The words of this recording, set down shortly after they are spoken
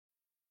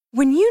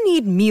When you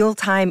need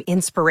mealtime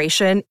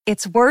inspiration,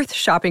 it's worth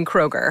shopping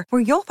Kroger,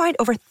 where you'll find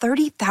over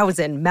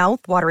 30,000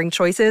 mouth-watering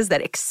choices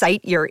that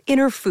excite your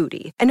inner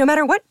foodie. And no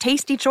matter what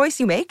tasty choice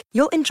you make,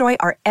 you'll enjoy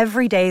our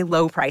everyday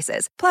low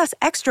prices, plus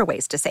extra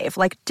ways to save,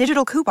 like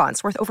digital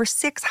coupons worth over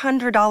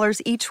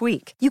 $600 each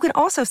week. You can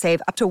also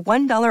save up to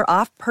 $1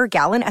 off per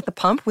gallon at the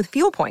pump with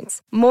fuel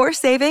points. More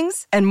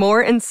savings and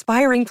more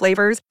inspiring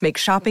flavors make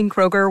shopping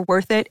Kroger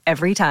worth it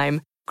every time.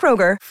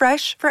 Kroger,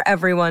 fresh for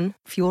everyone.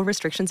 Fuel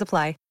restrictions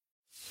apply.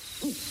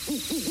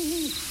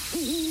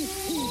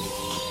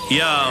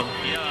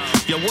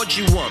 Yo, what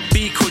do you want?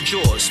 Beak or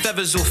jaws?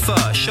 Feathers or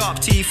fur? Sharp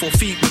teeth or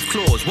feet with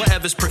claws?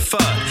 Whatever's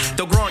preferred.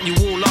 They'll grant you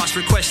all last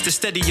requests to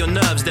steady your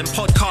nerves. Then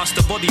podcast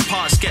the body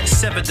parts get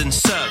severed and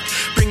served.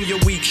 Bring your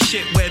weak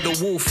shit where the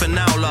wolf and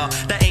owl are.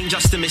 That ain't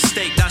just a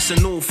mistake, that's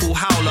an awful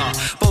howler.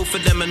 Both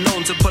of them are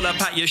known to pull up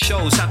at your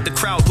shows. Have the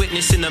crowd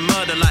witnessing a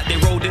murder like they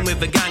rolled in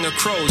with a gang of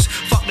crows.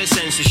 Fuck the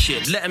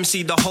censorship, let them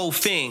see the whole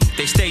thing.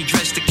 They stay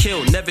dressed to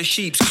kill, never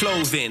sheep's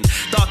clothing.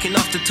 Dark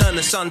enough to turn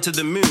the sun to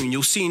the moon.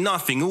 You'll see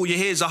nothing, all you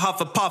hear's a huff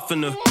a puff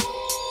and a...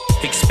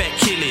 Expect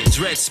killings,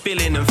 red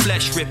spilling and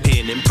flesh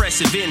ripping.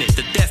 Impressive in it,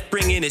 the death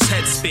bringing his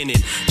head spinning.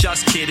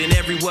 Just kidding,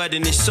 every word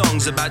in this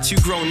song's about two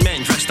grown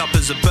men dressed up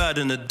as a bird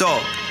and a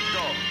dog.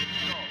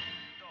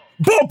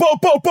 Bo, bo,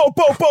 bo, bo,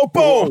 bo, bo,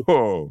 bo.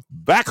 Oh,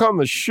 back on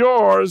the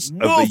shores of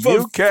Move the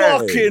a UK.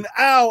 fucking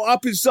owl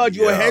up inside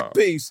your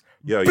headpiece,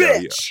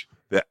 bitch.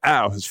 The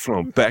owl has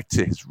flown back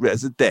to his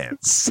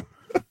residence.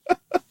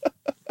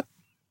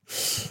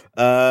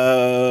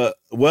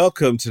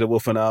 Welcome to the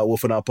Wolf and Owl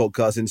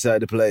podcast, inside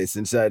the place,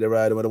 inside the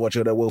ride. I'm going to watch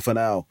the Wolf and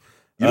Owl.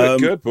 You look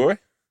good, boy.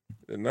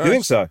 Nice. You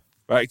think so?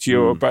 Back to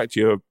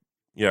your,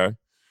 you know,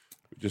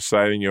 just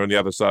saying you're on the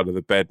other side of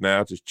the bed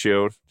now, just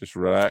chilled, just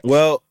relaxed.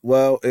 Well,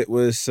 it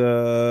was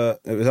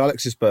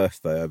Alex's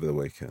birthday over the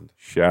weekend.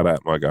 Shout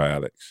out my guy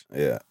Alex.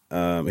 Yeah,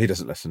 he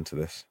doesn't listen to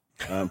this,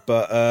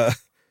 but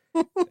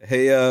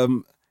they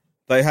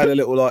had a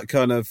little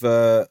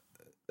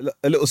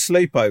a little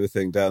sleepover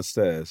thing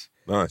downstairs.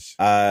 Nice.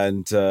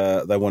 And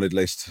they wanted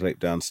Lisa to sleep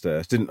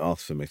downstairs. Didn't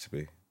ask for me to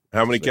be.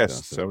 How many guests?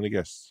 Downstairs. How many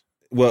guests?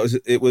 Well,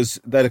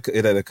 they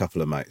had a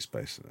couple of mates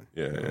basically.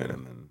 Yeah.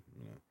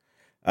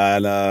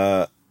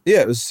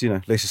 It was,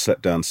 Lisa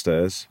slept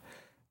downstairs,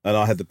 and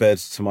I had the bed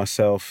to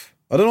myself.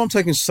 I don't know. I'm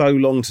taking so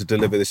long to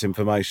deliver this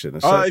information.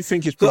 So, I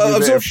think it's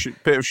probably a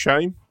bit of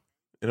shame,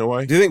 in a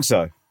way. Do you think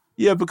so?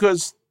 Yeah,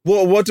 because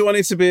what do I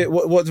need to be?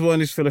 What do I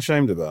need to feel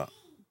ashamed about?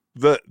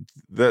 The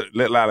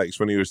little Alex,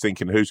 when he was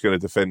thinking who's going to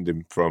defend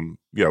him from,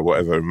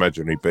 whatever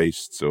imaginary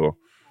beasts or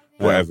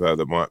whatever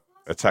that might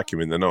attack him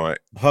in the night.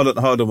 Hold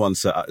on one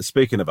sec.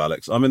 Speaking of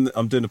Alex, I'm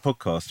doing a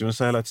podcast. Do you want to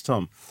say hello to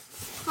Tom?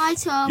 Hi,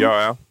 Tom. Yo,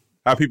 Al.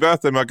 Happy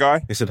birthday, my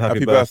guy. He said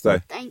happy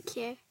birthday. Thank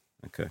you.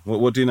 Okay.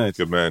 What do you need?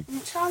 Good man.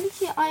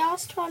 I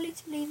asked Charlie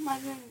to leave my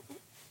room,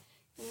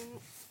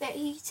 but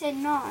he said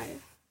no.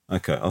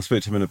 Okay, I'll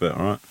speak to him in a bit.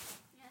 All right.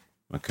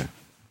 Yeah. Okay.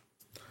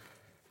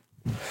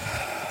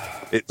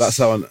 That's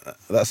how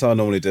I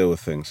normally deal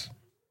with things.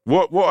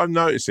 What I'm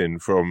noticing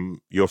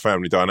from your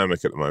family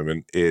dynamic at the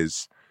moment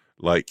is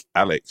like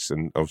Alex,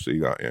 and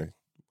obviously I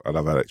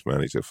love Alex,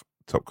 man. He's a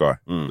top guy,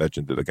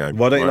 legend of the game.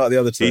 Why don't you like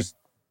the other two?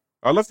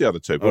 I love the other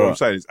two, but what I'm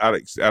saying is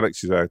Alex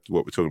is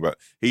what we're talking about.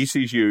 He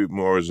sees you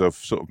more as a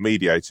sort of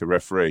mediator,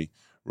 referee,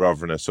 rather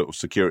than a sort of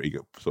security,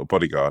 sort of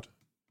bodyguard,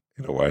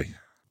 in a way.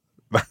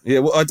 Yeah.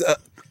 Well,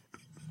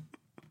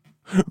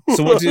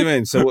 so what do you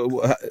mean? So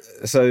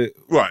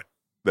right.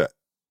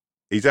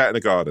 He's out in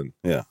the garden.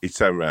 Yeah. He's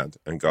turned around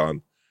and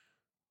gone,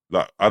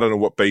 like, I don't know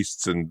what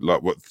beasts and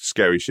like what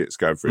scary shit's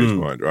going through his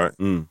mind, right?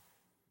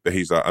 But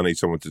he's like, I need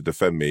someone to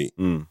defend me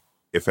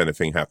if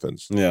anything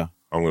happens. Yeah.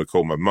 I'm going to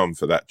call my mum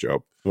for that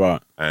job.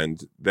 Right.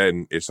 And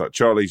then it's like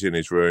Charlie's in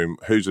his room.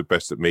 Who's the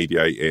best at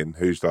mediating?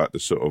 Who's like the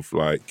sort of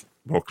like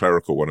more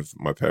clerical one of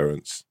my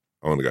parents?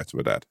 I want to go to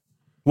my dad.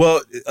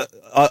 Well,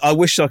 I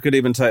wish I could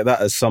even take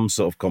that as some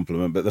sort of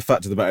compliment, but the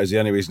fact of the matter is the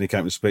only reason he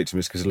came to speak to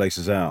me is because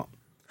Lisa's out.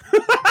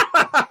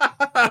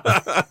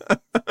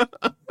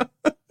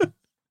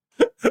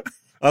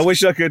 I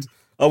wish I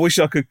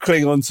could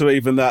cling on to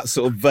even that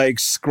sort of vague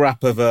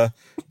scrap of a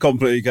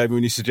compliment you gave me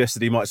when you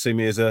suggested he might see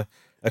me as a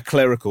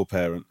clerical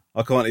parent.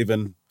 I can't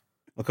even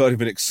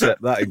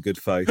accept that in good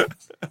faith,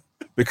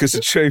 because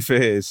the truth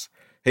is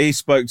he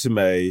spoke to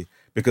me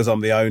because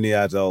I'm the only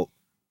adult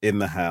in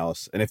the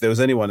house, and if there was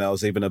anyone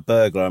else, even a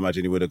burglar, I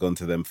imagine he would have gone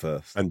to them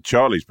first. And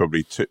Charlie's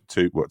probably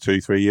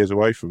 2-3 years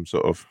away from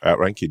sort of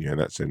outranking you in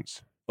that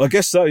sense. I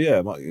guess so, yeah.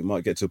 It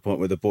might get to a point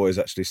where the boys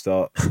actually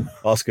start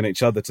asking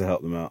each other to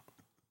help them out.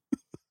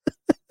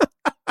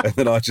 And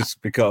then I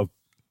just become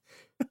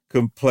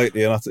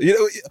completely and utter.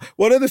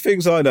 One of the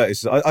things I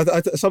notice is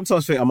I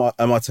sometimes think,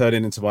 am I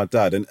turning into my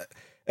dad? And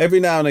every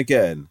now and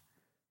again,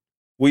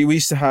 we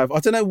used to have, I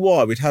don't know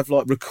why, we'd have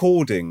like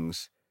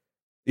recordings.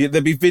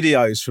 There'd be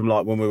videos from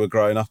like when we were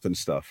growing up and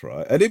stuff,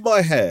 right? And in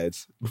my head,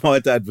 my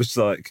dad was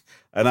like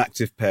an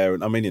active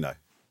parent. I mean,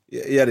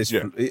 he had his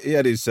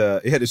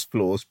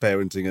flaws,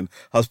 parenting and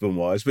husband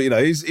wise, but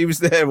he was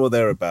there or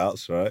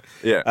thereabouts, right?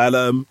 Yeah.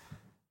 And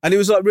And it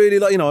was like really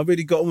like, I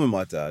really got on with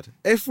my dad.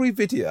 Every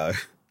video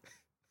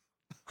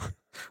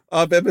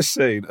I've ever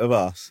seen of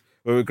us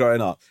when we were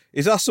growing up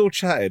is us all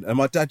chatting and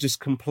my dad just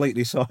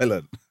completely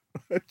silent.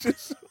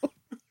 Just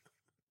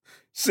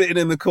sitting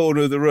in the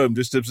corner of the room,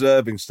 just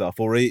observing stuff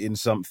or eating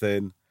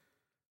something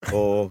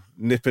or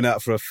nipping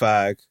out for a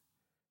fag.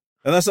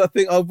 And that's, I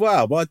think, oh,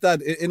 wow, my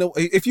dad,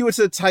 if you were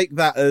to take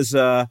that as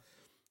a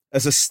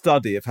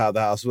study of how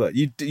the house worked,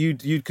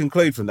 you'd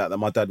conclude from that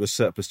my dad was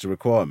surplus to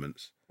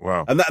requirements.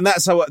 Wow. And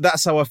that's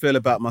how I feel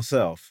about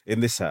myself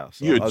in this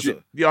house. I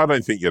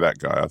don't think you're that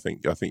guy. I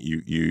think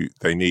you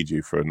they need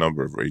you for a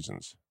number of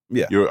reasons.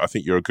 Yeah. I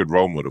think you're a good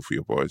role model for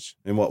your boys.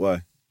 In what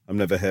way? I'm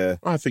never here.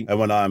 And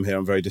when I am here,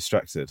 I'm very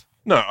distracted.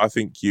 No, I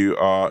think you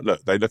are.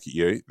 Look, they look at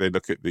you. They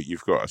look at that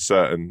you've got a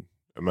certain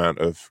amount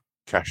of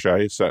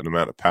cachet, a certain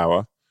amount of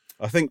power.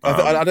 I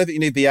don't think you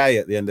need the A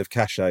at the end of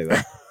cachet,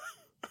 though.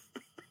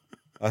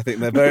 I think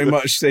they very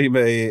much see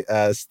me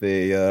as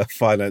the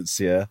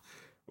financier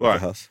of the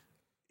house.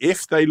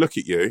 If they look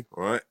at you,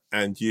 right,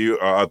 and you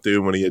are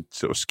doing one of your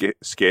sort of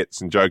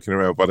skits and joking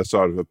around by the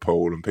side of a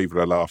pool and people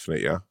are laughing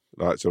at you,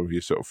 like some of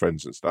your sort of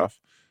friends and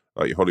stuff,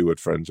 like your Hollywood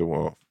friends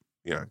or,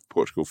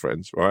 Portugal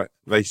friends, right?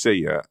 They see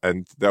you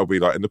and they'll be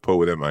like in the pool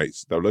with their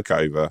mates. They'll look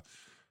over,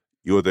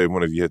 you're doing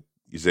one of your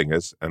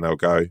zingers and they'll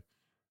go,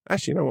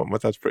 actually, you know what? My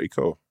dad's pretty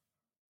cool.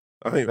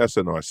 I think that's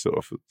a nice sort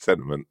of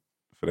sentiment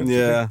for them.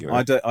 Yeah, to think,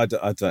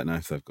 I don't know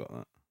if they've got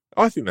that.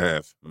 I think they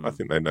have. I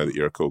think they know that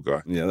you're a cool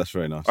guy. Yeah, that's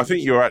very nice. I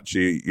think you're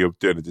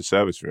doing a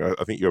disservice for me.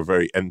 I think you're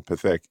very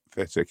empathetic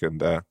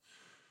and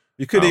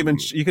you couldn't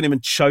even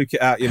choke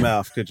it out your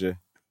mouth, could you?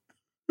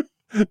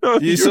 No,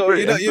 you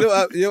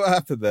know what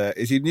happened there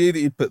is you knew that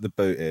you'd put the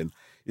boot in.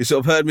 You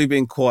sort of heard me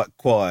being quite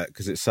quiet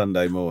because it's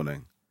Sunday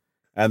morning,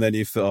 and then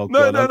you thought,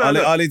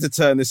 I need to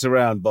turn this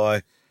around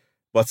by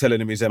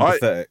telling him he's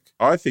empathetic.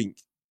 I think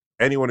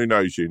anyone who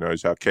knows you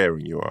knows how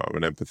caring you are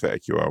and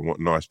empathetic you are and what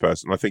a nice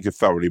person. I think a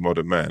thoroughly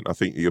modern man. I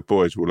think your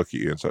boys will look at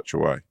you in such a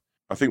way.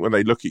 I think when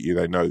they look at you,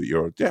 they know that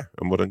you're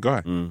a modern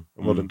guy, a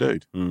modern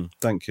dude.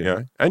 Thank you.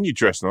 Yeah, and you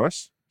dress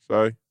nice.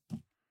 So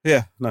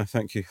yeah, no,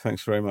 thank you.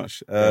 Thanks very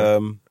much.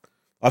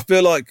 I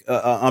feel like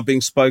I'm being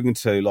spoken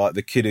to like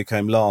the kid who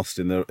came last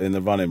in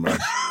the running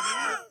race.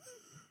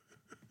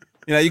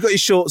 You got your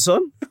shorts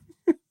on.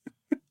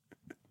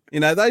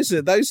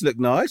 Those look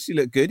nice. You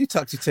look good. You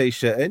tucked your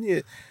t-shirt in.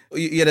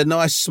 You had a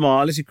nice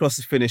smile as you crossed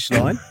the finish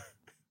line.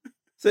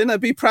 So,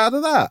 be proud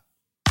of that.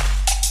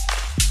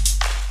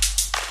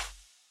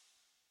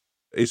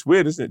 It's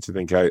weird, isn't it, to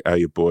think how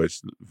your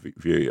boys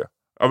view you?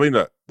 I mean,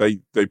 look, they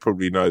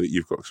probably know that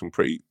you've got some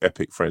pretty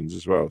epic friends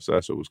as well, so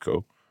that's always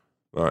cool.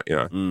 Like,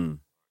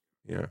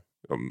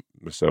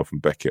 myself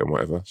and Beckett and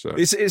whatever. So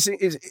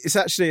it's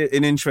actually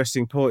an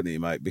interesting point that you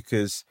make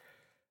because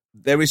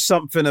there is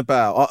something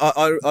about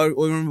I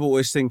remember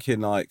always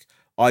thinking like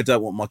I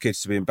don't want my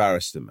kids to be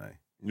embarrassed of me.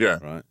 Yeah.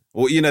 Right.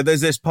 Well,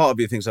 there's part of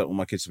me that thinks I don't want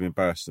my kids to be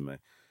embarrassed of me.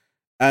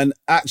 And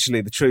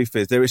actually, the truth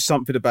is, there is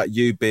something about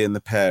you being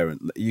the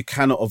parent that you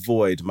cannot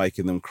avoid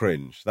making them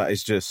cringe. That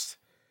is just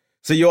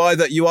so you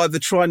either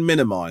try and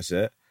minimise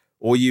it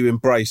or you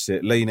embrace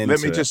it, lean into it.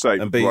 Let me just say,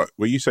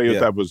 well, you say your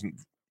dad wasn't.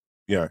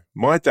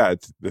 My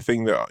dad. The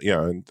thing that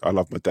and I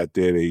love my dad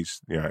dearly. He's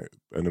an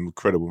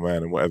incredible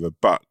man and whatever,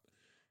 but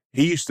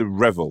he used to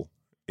revel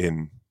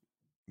in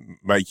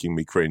making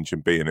me cringe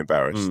and being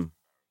embarrassed.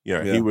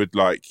 He would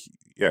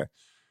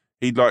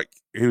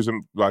he was a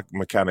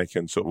mechanic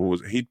and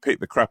sort of he'd pick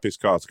the crappiest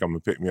car to come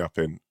and pick me up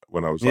in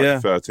when I was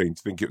 13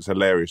 to think it was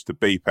hilarious to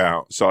beep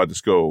outside the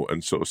school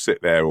and sort of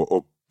sit there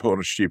or put on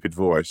a stupid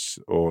voice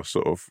or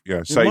sort of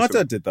say my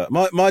dad did that.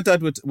 My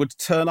dad would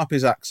turn up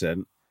his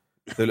accent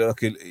so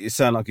it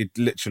sounded like he'd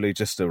literally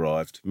just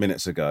arrived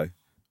minutes ago,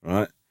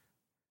 right?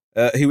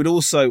 He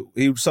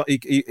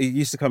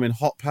used to come in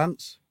hot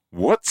pants.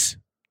 What?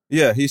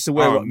 Yeah, he used to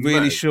wear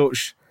really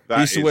short.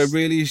 I respect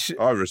He used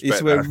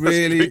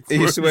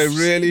to wear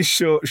really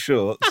short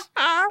shorts.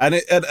 and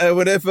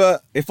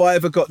if I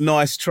ever got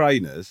nice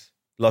trainers,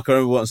 like I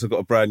remember once I got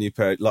a brand new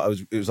pair, it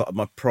was like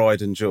my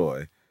pride and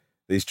joy,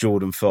 these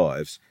Jordan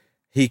 5s.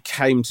 He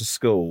came to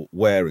school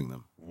wearing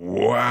them.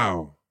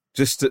 Wow.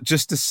 Just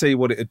to see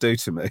what it would do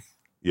to me.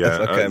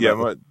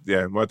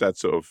 Yeah, my dad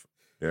sort of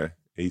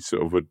he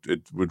sort of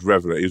would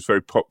revel. He was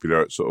very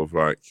popular at sort of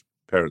like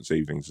parents'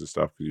 evenings and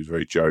stuff because he was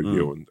very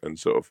jovial and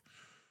sort of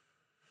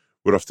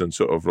would often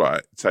sort of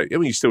like take. I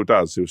mean, he still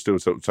does. He'll still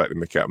sort of take the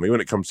mick out of me when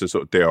it comes to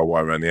sort of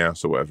DIY around the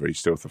house or whatever. He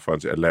still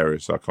finds it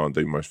hilarious. I can't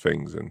do most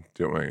things, and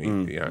do you know what I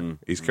mean?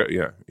 He's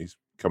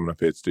coming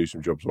up here to do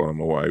some jobs while I'm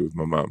away with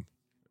my mum.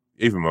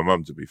 Even my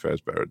mum, to be fair,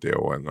 is better at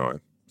DIY than I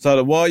am.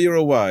 So while you're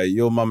away,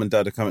 your mum and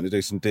dad are coming to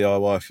do some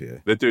DIY for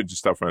you. They're doing just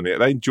stuff around here.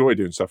 They enjoy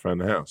doing stuff around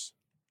the house.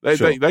 They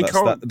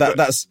can't.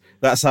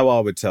 That's how I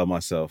would tell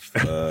myself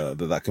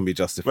that can be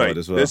justified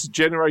as well. There's a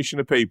generation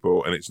of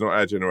people, and it's not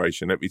our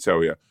generation. Let me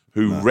tell you,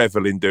 who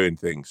revel in doing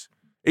things.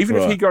 Even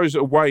if he goes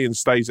away and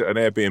stays at an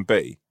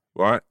Airbnb,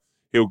 right?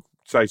 He'll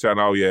say something.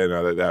 Oh yeah,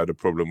 no, they had a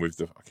problem with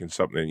the fucking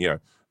something.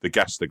 The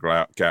gas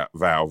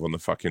valve on the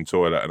fucking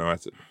toilet, and I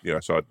had to,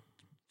 so I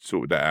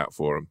sorted that out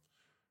for them.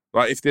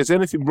 Like, if there's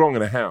anything wrong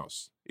in a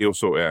house, he'll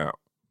sort it out,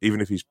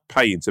 even if he's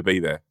paying to be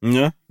there.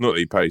 Yeah. Not that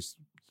he pays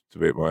to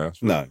be at my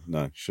house. No,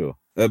 sure.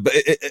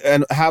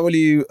 And how will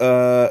you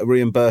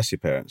reimburse your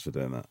parents for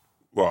doing that?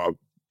 Well, I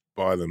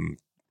buy them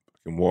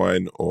fucking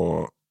wine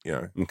or, you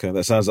know. Okay,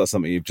 that sounds like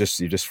something you've just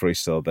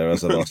freestyled there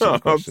as a last No,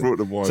 question. I brought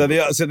them wine. So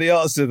the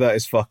answer to that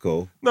is fuck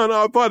all. No,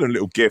 I buy them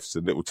little gifts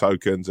and little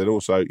tokens, and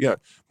also,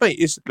 mate,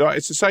 it's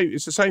the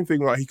same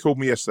thing. Like, he called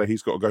me yesterday.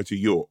 He's got to go to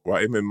York,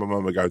 right? Him and my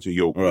mum are going to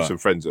York with some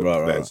friends of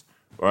theirs,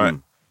 right?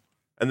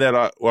 And they're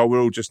like, well,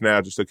 we're all just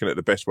looking at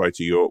the best way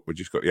to York. We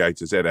just got the A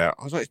to Z out.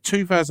 I was like,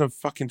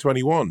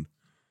 2021.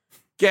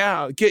 Get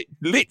out.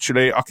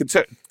 Literally, I can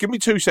tell. Give me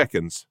 2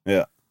 seconds.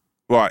 Yeah.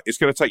 Right. It's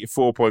going to take you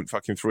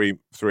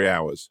 4.3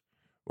 hours.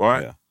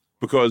 Right. Yeah.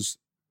 Because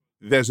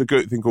there's a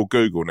good thing called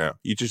Google now.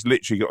 You just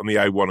literally get on the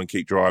A1 and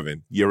keep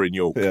driving. You're in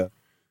York. Yeah.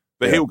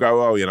 But he'll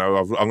go, I'm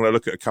going to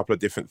look at a couple of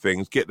different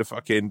things. Get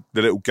the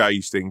little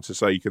gaze thing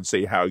so you can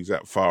see how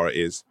exact far it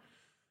is.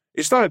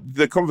 It's like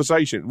the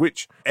conversation,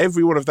 which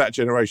everyone of that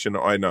generation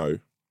that I know,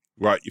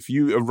 right, if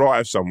you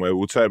arrive somewhere,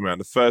 we'll turn around,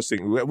 the first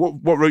thing,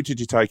 what route did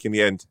you take in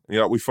the end? And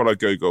you're like, we follow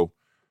Google.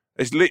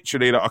 It's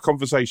literally like a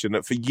conversation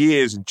that for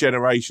years and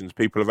generations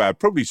people have had,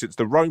 probably since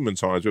the Roman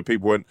times, where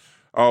people went,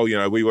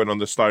 we went on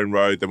the stone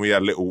road, then we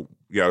had a little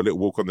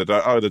walk on the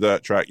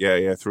dirt track,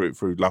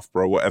 through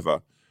Loughborough,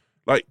 whatever.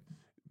 Like,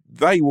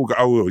 they will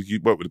go, you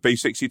went with the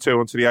B62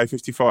 onto the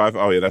A55.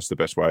 Oh, yeah, that's the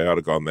best way. I'd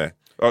have gone there.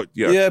 Oh,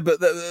 yeah. Yeah,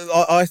 but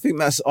I think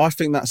that's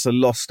a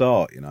lost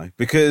art,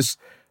 because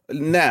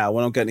now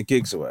when I'm getting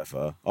gigs or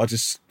whatever, I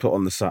just put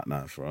on the sat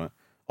nav, right?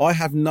 I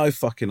have no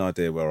fucking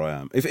idea where I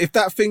am. If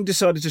that thing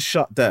decided to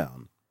shut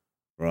down,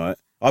 right?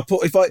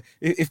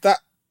 If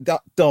that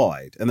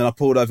died and then I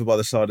pulled over by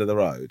the side of the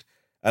road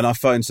and I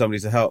phoned somebody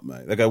to help me,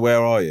 they go,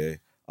 "Where are you?"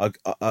 I've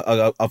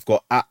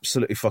got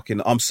absolutely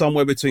I'm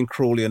somewhere between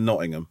Crawley and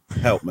Nottingham.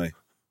 Help me.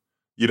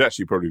 You'd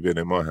actually probably been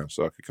in my house,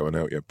 so I could come and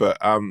help you. But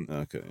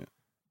okay, yeah.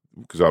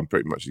 Because I'm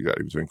pretty much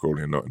exactly between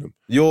Crawley and Nottingham.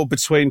 You're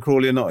between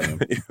Crawley and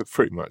Nottingham? Yeah,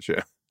 pretty much,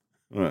 yeah.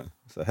 Right.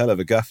 It's a hell of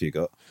a gaff you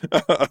got.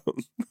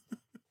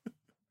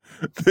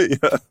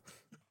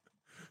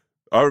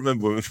 I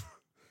remember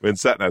when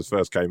SatNavs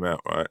first came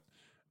out, right?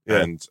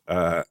 Yeah. And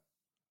I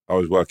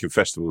was working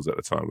festivals at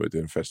the time. We were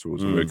doing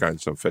festivals, and we were going to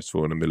some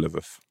festival in the middle of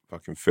a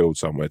fucking field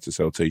somewhere to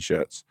sell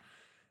T-shirts.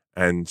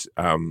 And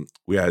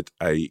we had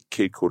a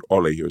kid called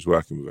Ollie who was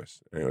working with us.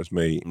 And it was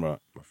me, my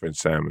friend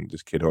Sam, and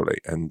this kid Ollie.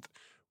 And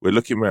we're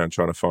looking around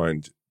trying to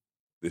find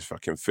this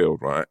fucking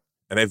field, right?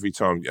 And every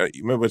time, you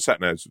remember when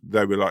SatNavs,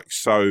 they were like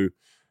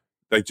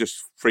they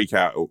just freak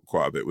out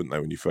quite a bit, wouldn't they,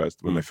 when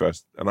they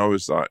first, and I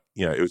was like,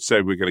 it would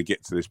say we're going to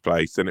get to this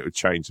place, then it would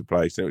change the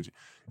place, then it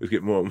would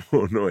get more and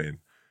more annoying.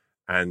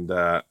 And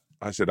I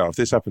said, if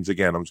this happens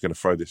again, I'm just going to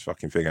throw this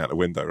fucking thing out the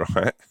window,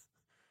 right?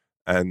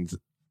 And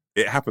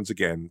it happens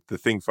again. The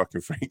thing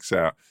fucking freaks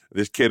out.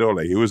 This kid,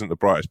 Ollie, he wasn't the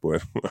brightest boy,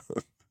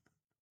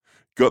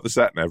 got the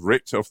sat-nav,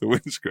 ripped off the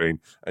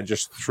windscreen and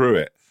just threw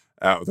it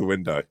out of the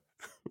window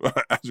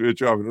as we were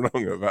driving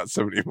along at about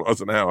 70 miles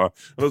an hour.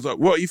 And I was like,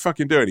 what are you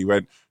fucking doing? He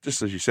went,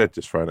 just as you said,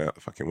 just throwing it out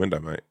the fucking window,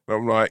 mate. And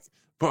I'm like,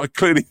 but I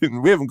clearly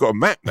didn't. We haven't got a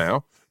map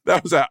now.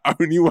 That was our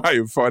only way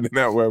of finding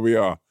out where we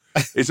are.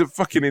 It's a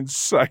fucking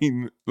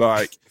insane,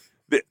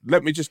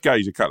 let me just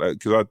gauge a couple of,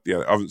 because I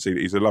haven't seen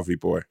it. He's a lovely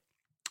boy.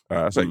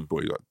 I say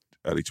boy, like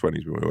early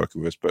 20s when we were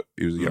working with us, but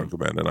he was a younger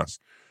man than us.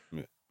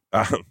 Yeah.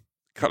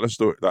 Couple of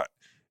stories,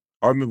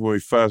 I remember when we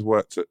first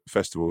worked at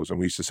festivals and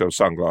we used to sell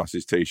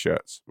sunglasses,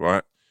 T-shirts,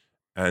 right?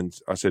 And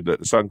I said, look,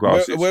 the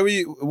sunglasses. Where were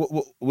you?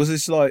 Was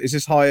this is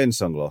this high-end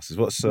sunglasses?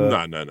 What's No.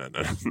 I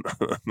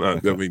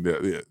mean,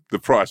 the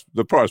price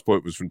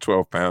point was from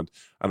 £12,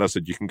 and I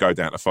said you can go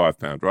down to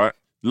 £5, right?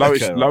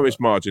 Lowest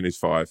margin is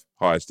 5,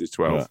 highest is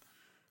 12. Right.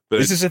 But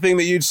is this a thing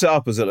that you'd set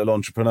up as a little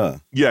entrepreneur?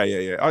 Yeah.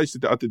 I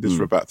did this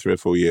for about 3 or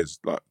 4 years,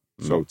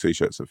 sold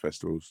T-shirts at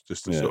festivals,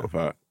 just to sort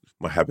of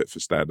my habit for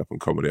stand-up and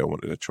comedy. I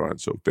wanted to try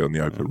and sort of be on the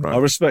open road. I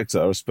respect it.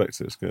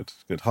 It's good.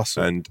 It's good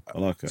hustle. And I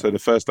like it. So the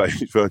first day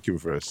he's working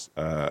for us,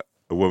 a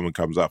woman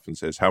comes up and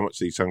says, how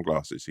much are these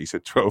sunglasses? He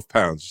said,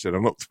 £12. She said,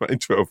 I'm not paying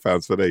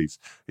 £12 for these.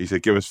 He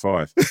said, give us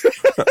 5.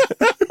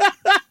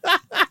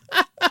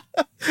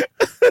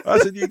 I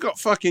said, you got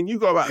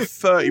about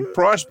 30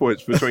 price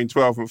points between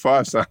 12 and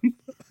 5, son.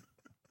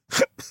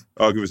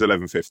 I'll give us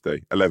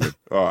 11.50. 11.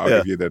 Oh, I'll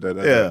give you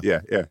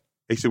the. Yeah.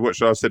 He said, what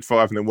should I have said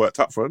 5 and then worked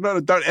up from it? No,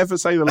 don't ever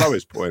say the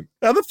lowest point.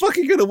 How the fuck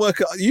are you going to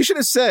work up? You should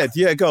have said,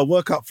 go on,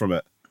 work up from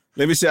it.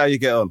 Let me see how you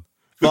get on.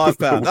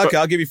 £5. Okay,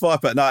 I'll give you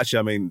 £5. No,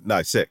 actually,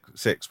 no,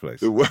 6, please.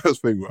 The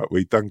worst thing, right,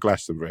 we've done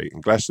Glastonbury,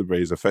 and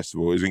Glastonbury is a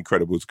festival. It's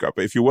incredible to go.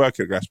 But if you work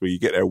at Glastonbury, you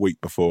get there a week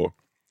before,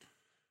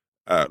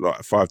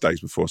 5 days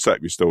before, set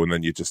up your stall, and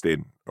then you're just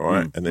in, all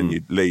right? And then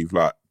you leave,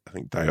 I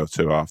think, a day or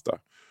 2 after.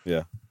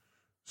 Yeah.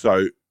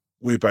 So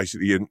we're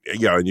basically and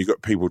you've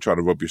got people trying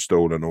to rob your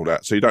stall and all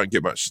that, so you don't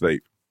get much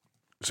sleep.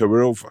 So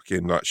we're all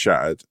fucking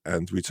shattered,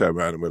 and we turn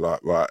around and we're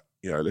like, right,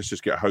 let's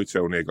just get a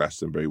hotel near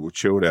Glastonbury. We'll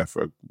chill there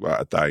for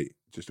a day,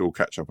 just all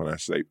catch up on our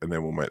sleep, and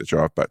then we'll make the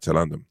drive back to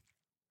London.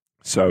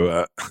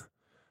 So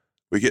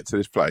we get to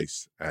this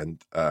place,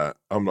 and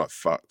I'm like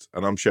fucked,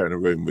 and I'm sharing a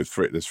room with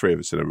there's 3 of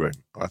us in a room.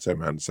 I turn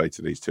around and say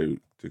to these two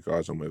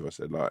guys I'm with, I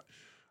said, like,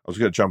 I was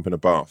going to jump in a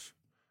bath,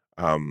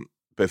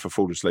 but if I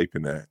fall asleep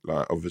in there,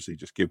 like, obviously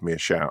just give me a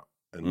shout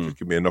and just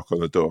give me a knock on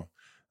the door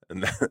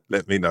and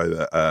let me know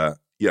that,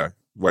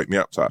 wake me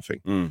up type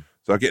thing.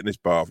 So I get in this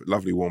bath,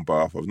 lovely warm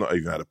bath. I've not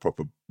even had a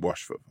proper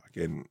wash for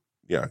fucking,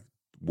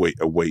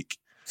 a week.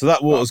 So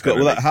that water's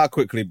got, how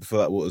quickly before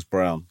that water's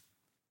brown?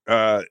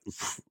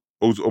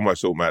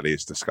 Almost automatically,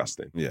 it's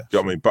disgusting. Yeah. Do you know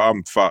what I mean? But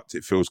I'm fucked.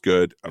 It feels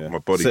good. Yeah. My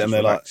body sitting just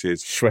there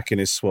relaxes. Like Shrek in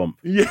his swamp.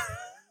 Yeah.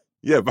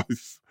 Yeah,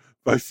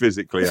 both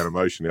physically and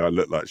emotionally, I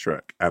look like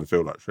Shrek and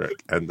feel like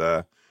Shrek. And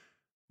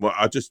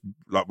I just,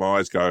 like, my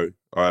eyes go,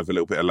 I have a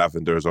little bit of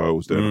lavender as I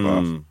always do in the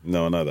bath.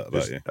 No, I know that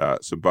about you.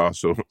 Some bar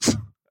salts.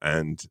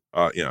 And,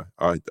 I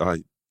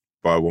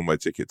buy a one-way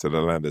ticket to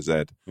the Land's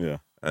End. Yeah.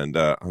 And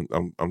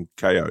I'm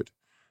KO'd.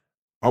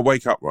 I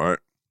wake up, right,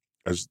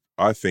 as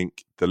I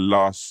think the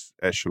last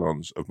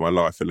echelons of my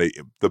life are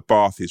leaving. The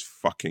bath is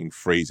fucking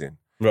freezing.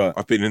 Right.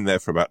 I've been in there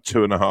for about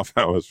 2.5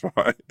 hours,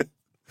 right?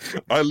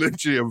 I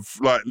literally am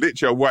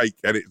awake,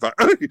 and it's like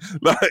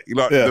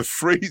the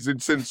freezing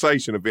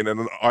sensation of being in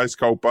an ice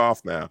cold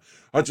bath now.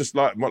 I just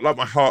like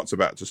my heart's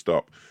about to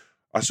stop.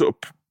 I sort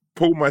of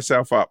pull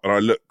myself up and I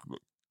look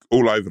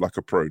all over like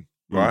a prune,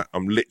 right?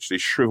 I'm literally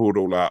shriveled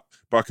all up,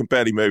 but I can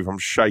barely move. I'm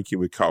shaking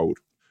with cold.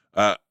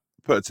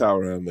 Put a towel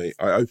around me.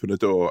 I open the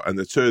door, and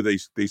the two of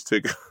these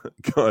 2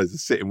 guys are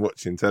sitting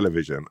watching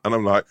television, and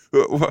I'm like,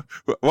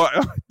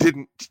 "Why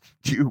didn't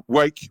you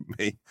wake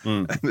me?"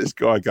 And this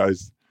guy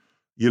goes,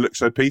 "You look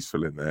so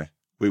peaceful in there.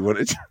 We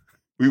wanted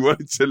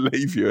to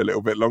leave you a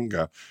little bit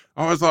longer."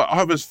 I was like,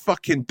 I was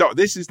fucking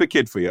this is the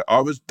kid for you. I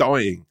was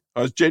dying.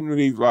 I was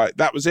genuinely like,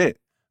 that was it.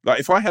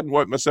 Like, if I hadn't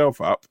woke myself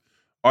up,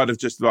 I'd have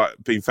just like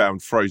been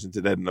found frozen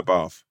to death in the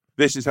bath.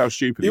 This is how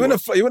stupid you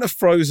wouldn't have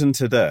frozen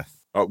to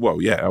death. Oh, well,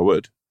 yeah, I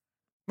would.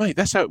 Mate,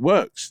 that's how it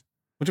works.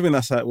 What do you mean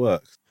that's how it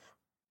works?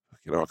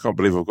 I can't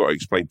believe I've got to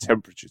explain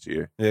temperature to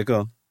you. Yeah, go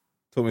on.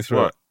 Talk me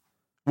through it.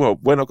 Well,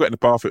 when I got in the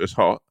bath, it was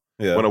hot.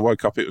 Yeah. When I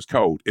woke up, it was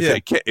cold.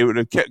 If it would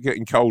have kept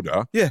getting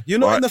colder. Yeah, you're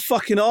not in the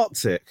fucking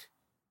Arctic.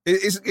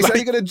 It's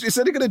only going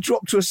to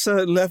drop to a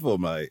certain level,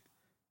 mate.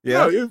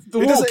 Yeah, no, the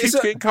water keeps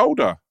getting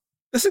colder.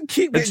 It doesn't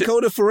keep getting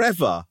colder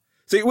forever.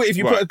 So if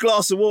you put a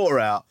glass of water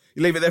out,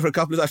 you leave it there for a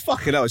couple of days.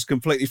 Fucking hell, it's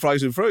completely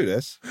frozen through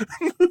this.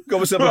 Got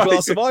myself a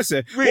glass of ice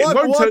here.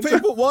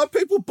 Why are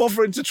people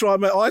bothering to try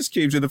and make ice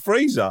cubes in the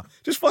freezer?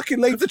 Just fucking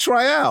leave the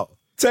tray out.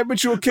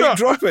 Temperature will keep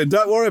dropping.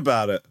 Don't worry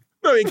about it.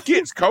 No, it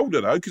gets colder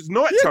though, because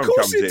night time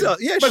comes in.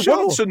 Does. Yeah, but sure.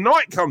 Once the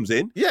night comes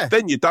in,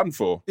 then you're done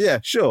for. Yeah,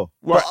 sure.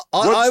 Right.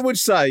 I would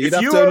say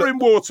if you are in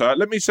water,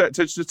 let me say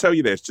to tell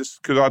you this,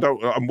 just because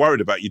I'm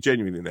worried about you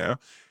genuinely now.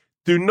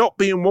 Do not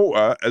be in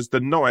water as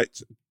the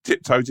night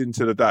tiptoes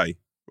into the day,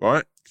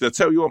 right? Because I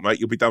tell you what, mate,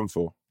 you'll be done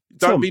for.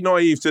 Don't be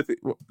naive to think,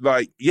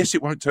 yes,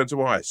 it won't turn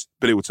to ice,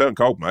 but it will turn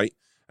cold, mate.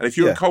 And if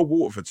you're in cold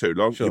water for too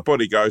long, your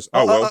body goes,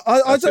 oh, well.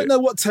 I don't know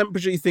what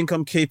temperature you think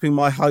I'm keeping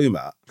my home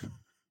at.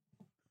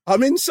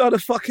 I'm inside a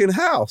fucking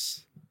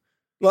house.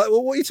 Like,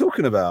 well, what are you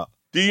talking about?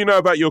 Do you know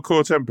about your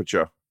core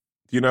temperature?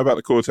 Do you know about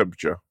the core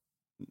temperature?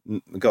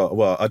 God,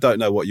 well, I don't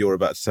know what you're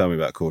about to tell me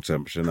about core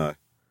temperature, no.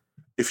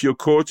 If your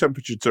core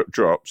temperature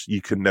drops, you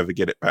can never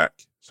get it back.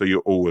 So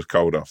you're always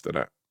cold after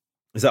that.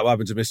 Is that what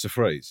happened to Mr.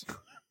 Freeze?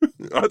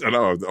 I don't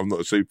know. I'm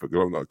not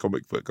I'm not a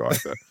comic book guy.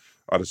 But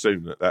I'd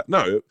assume that.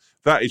 No,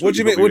 that is. What do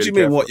you mean? What do you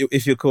mean?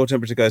 If your core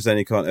temperature goes down,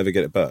 you can't ever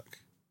get it back?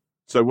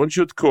 So once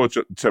your core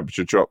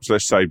temperature drops,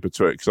 let's say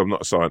because I'm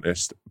not a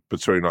scientist,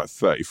 between like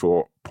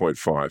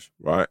 34.5,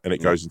 right, and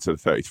it goes into the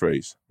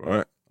 33s,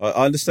 right. I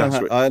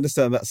understand. I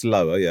understand that's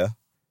lower. Yeah.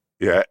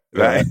 Yeah,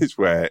 that is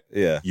where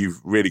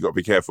you've really got to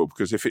be careful,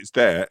 because if it's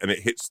there and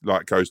it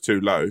goes too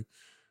low,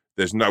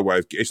 there's no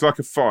way it's like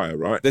a fire,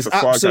 right? There's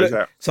fire goes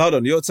out. So hold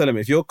on, you're telling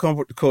me if your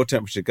core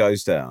temperature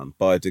goes down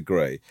by a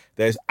degree,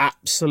 there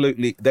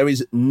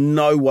is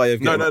no way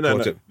of getting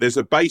No. There's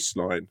a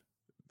baseline.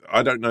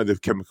 I don't know the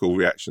chemical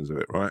reactions of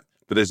it, right?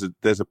 But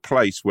there's a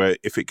place where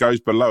if it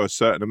goes below a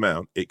certain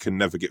amount, it can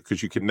never get,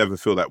 because you can never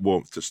feel that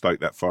warmth to stoke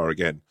that fire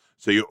again.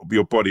 So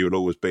your body will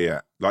always be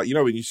at, like, you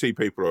know, when you see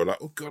people who are like,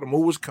 oh God, I'm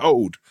always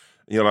cold.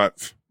 And you're like,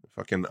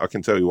 fucking, I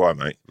can tell you why,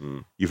 mate.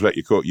 You've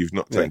you've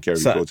not taken care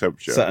of your core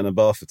temperature. Sat in a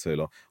bath for too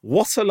long.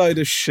 What a load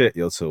of shit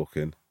you're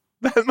talking.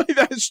 Mate,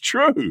 that's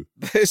true.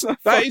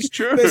 That is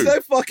true. There's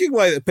no fucking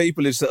way that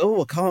people have said,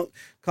 oh, I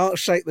can't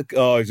shake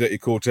is that your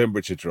core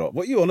temperature drop?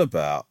 What are you on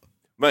about?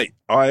 Mate,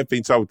 I have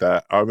been told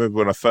that. I remember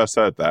when I first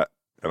heard that,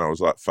 and I was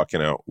like,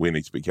 fucking hell, we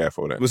need to be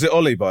careful with it. Was it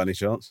Ollie by any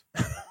chance?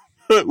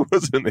 It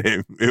wasn't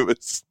him. It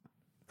was...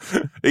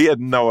 He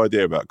had no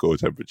idea about core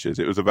temperatures.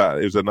 It was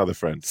another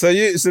friend. So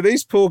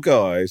these poor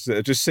guys that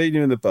have just seen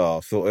you in the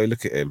bath thought, oh,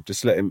 look at him,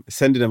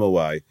 sending him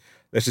away.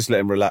 Let's just let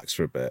him relax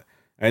for a bit.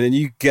 And then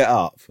you get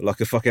up like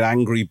a fucking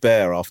angry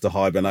bear after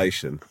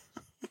hibernation.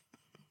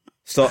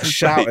 Start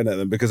shouting at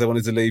them because they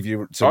wanted to leave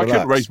you to relax. I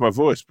couldn't raise my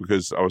voice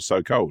because I was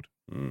so cold.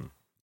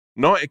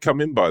 Night had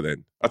come in by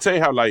then. I'll tell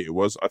you how late it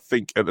was. I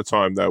think at the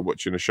time they were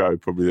watching a show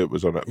probably that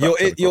was on at about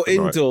 10 You're o'clock at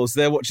night. indoors,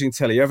 they're watching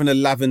telly, you're having a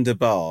lavender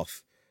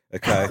bath,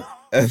 okay?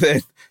 And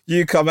then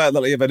you come out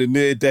like you've had a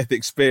near-death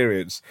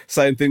experience,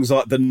 saying things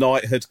like the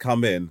night had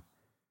come in.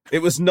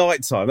 It was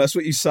nighttime, that's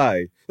what you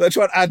say. They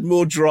try and add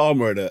more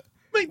drama in it.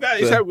 I think that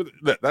is how...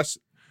 Look, that's...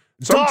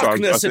 Sometimes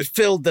Darkness had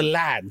filled the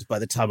land by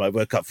the time I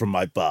woke up from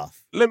my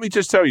bath. Let me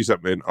just tell you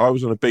something. I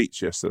was on a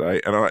beach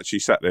yesterday and I actually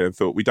sat there and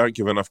thought, we don't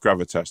give enough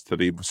gravitas to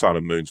the sun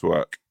and moon's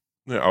work.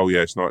 Oh,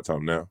 yeah, it's night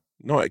time now.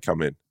 Night had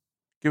come in.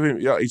 Give him...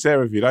 Yeah, he's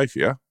there every day for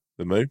you,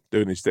 the moon,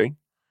 doing his thing.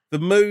 The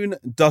moon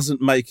doesn't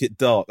make it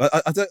dark.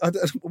 I don't,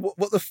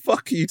 what the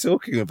fuck are you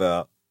talking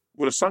about?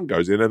 Well, the sun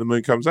goes in and the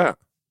moon comes out.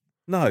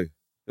 No.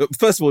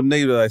 First of all,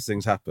 neither of those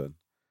things happen.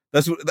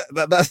 That's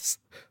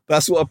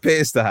what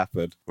appears to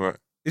happen. Right.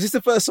 Is this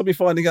the first time you're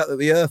finding out that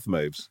the Earth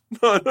moves?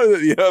 No, I know that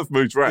the Earth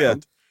moves round. Yeah.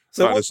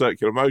 So like a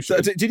circular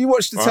motion. So did you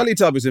watch the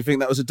Teletubbies and think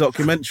that was a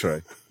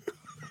documentary?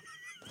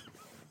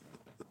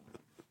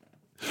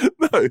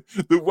 No,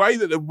 the way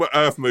that the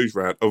Earth moves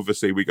round,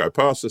 obviously we go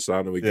past the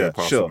sun and we go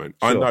past the moon.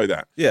 I know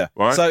that. Yeah.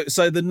 Right?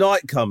 So the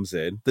night comes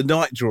in, the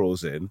night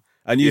draws in,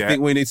 and you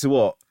think we need to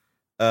what?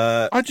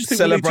 I just think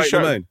celebrate we need to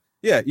show... the moon.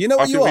 Yeah, you know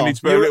what I you think are. We need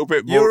to be a little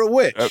bit more... You're a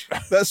witch.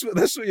 That's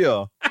what you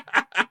are.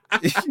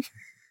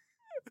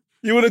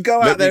 You want to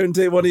go out there and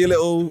do one of your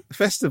little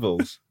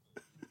festivals.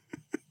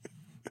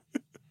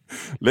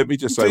 Let me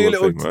just say one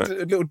thing, right?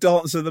 A little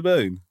dance of the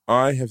moon.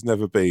 I have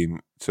never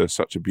been to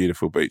such a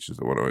beautiful beach as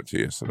the one I went to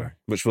yesterday.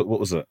 What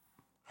was it?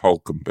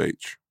 Holcombe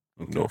Beach,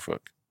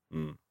 Norfolk.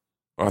 Mm.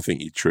 I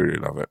think you truly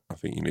love it. I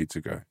think you need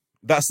to go.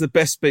 That's the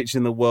best beach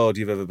in the world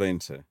you've ever been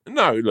to.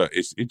 No, look,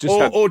 it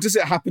just or does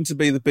it happen to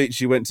be the beach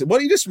you went to? Why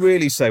don't you just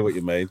really say what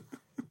you mean?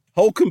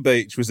 Holcombe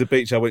Beach was the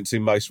beach I went to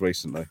most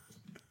recently.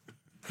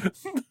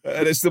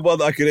 And it's the one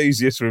that I could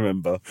easiest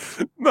remember.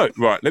 No,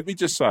 right, let me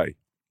just say,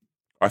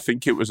 I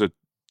think it was a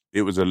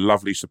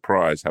lovely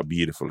surprise how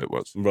beautiful it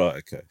was. Right,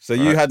 okay. So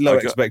you had low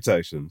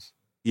expectations.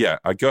 Yeah,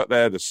 I got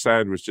there, the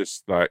sand was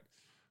just like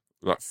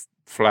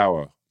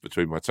flour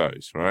between my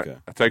toes, right? Okay.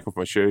 I take off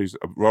my shoes,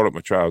 I roll up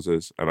my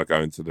trousers, and I go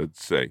into the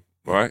sea,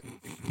 right?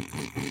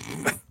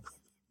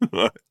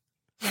 Right?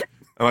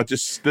 And I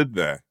just stood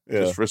there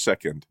just for a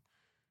second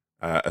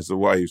as the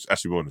waves,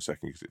 actually more than a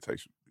second because it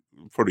takes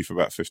probably for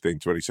about 15,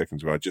 20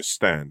 seconds where I just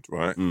stand,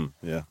 right?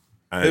 Yeah.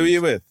 And, who are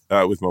you with?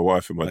 With my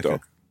wife and my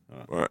dog,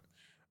 right?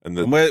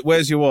 And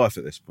where's your wife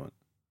at this point?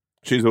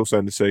 She's also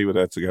in the sea with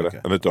her together,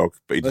 and the dog,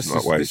 but he doesn't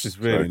like waves. This is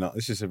really nice.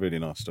 This is a really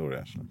nice story,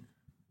 actually.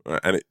 Right,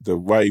 and the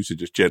waves are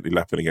just gently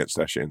lapping against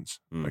our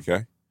shins.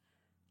 Okay,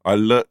 I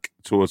look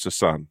towards the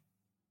sun,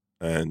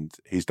 and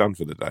he's done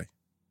for the day,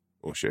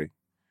 or she.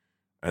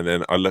 And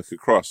then I look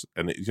across,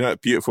 and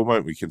that beautiful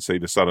moment we can see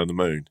the sun and the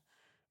moon,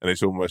 and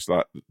it's almost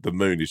like the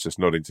moon is just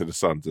nodding to the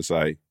sun to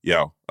say,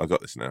 "Yo, I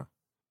got this now,"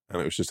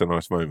 and it was just a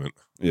nice moment.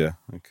 Yeah.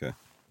 Okay.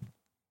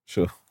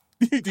 Sure.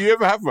 Do you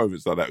ever have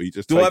moments like that where you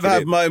just... Do I ever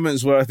have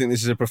moments where I think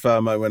this is a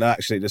profound moment when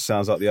actually it just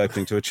sounds like the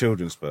opening to a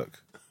children's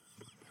book?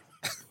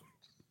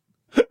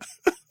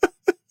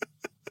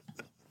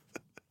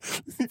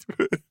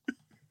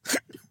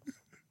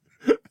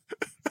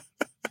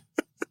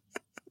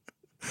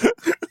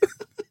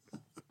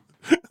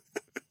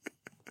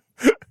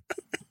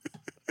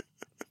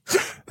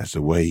 As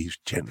the waves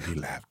gently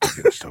lapped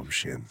against Tom's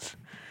shins,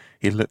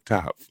 he looked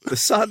up. The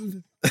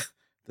sun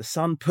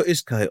put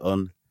his coat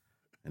on,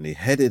 and he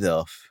headed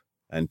off,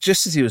 and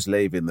just as he was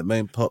leaving, the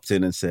moon popped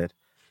in and said,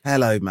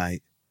 "Hello,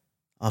 mate.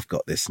 I've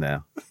got this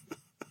now."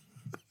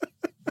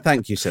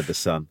 "Thank you," said the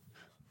sun.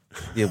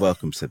 "You're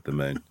welcome," said the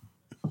moon.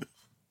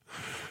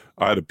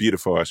 I had a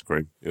beautiful ice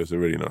cream. It was a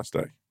really nice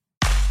day.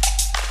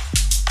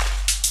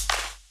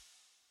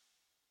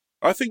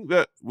 I think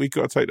that we've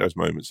got to take those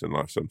moments in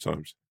life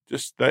sometimes.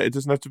 Just that it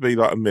doesn't have to be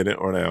like a minute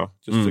or an hour,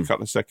 just a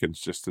couple of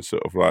seconds, just to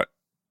sort of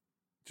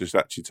just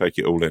actually take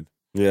it all in.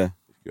 Yeah.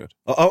 Good.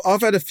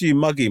 I've had a few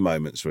muggy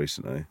moments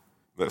recently.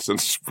 That's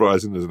as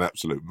surprising as an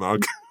absolute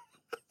mug.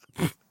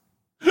 Look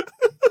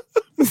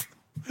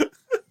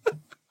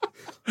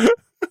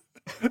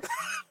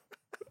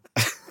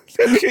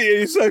at you,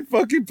 you're so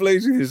fucking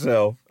pleased with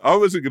yourself. I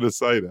wasn't going to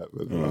say that,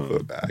 but I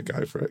thought,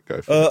 go for it.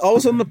 I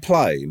was on the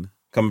plane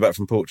coming back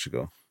from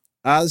Portugal.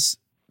 As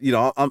you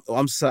know,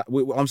 I'm sat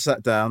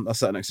down. I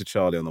sat next to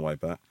Charlie on the way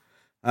back,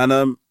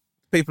 and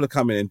people are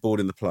coming in,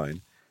 boarding the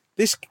plane.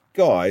 This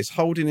guy's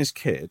holding his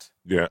kid.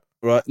 Yeah.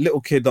 Right,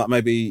 little kid, like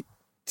maybe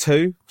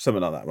 2,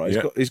 something like that. Right.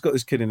 Yeah. He's got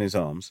this kid in his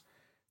arms.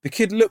 The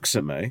kid looks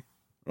at me,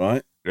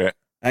 right. Yeah.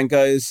 And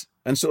goes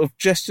and sort of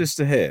gestures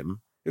to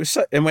him. It was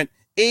and went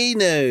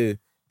Inu,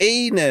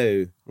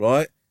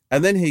 right.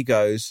 And then he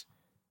goes,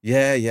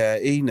 yeah,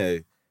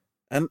 Inu.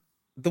 And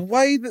the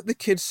way that the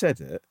kid said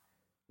it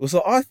was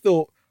like, I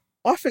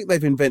think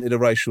they've invented a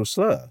racial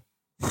slur.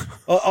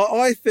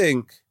 I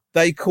think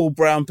they call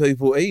brown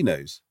people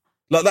Inus.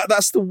 Like that.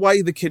 That's the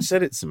way the kid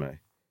said it to me.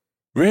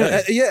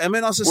 Really? Yeah. I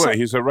mean, I was just saying,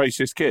 he's a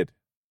racist kid.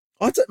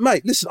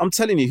 Mate, listen, I'm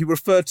telling you, he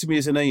referred to me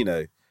as an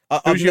Inu.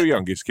 Who's your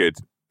youngest kid?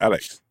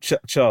 Alex?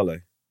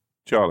 Charlie.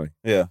 Charlie.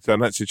 Yeah. So in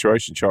that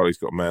situation, Charlie's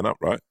got to man up,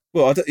 right?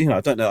 Well, I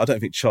don't know. I don't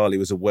think Charlie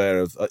was aware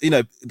of,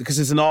 because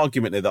there's an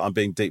argument there that I'm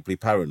being deeply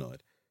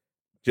paranoid.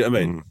 Do you know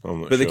what I mean?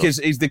 I'm not But sure.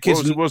 the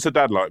kids. What's the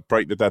dad like?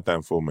 Break the dad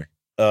down for me.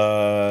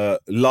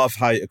 Love,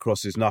 hate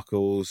across his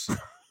knuckles.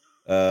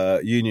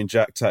 Union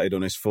Jack tatted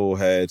on his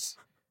forehead.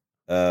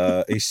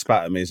 He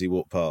spat at me as he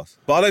walked past.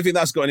 But I don't think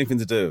that's got anything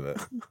to do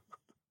with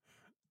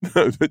it.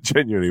 No, but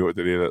genuinely, what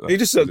did he look like? He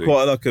just looked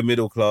quite like a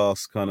middle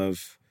class kind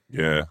of.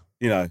 Yeah.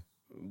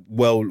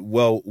 Well.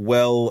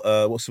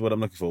 What's the word I'm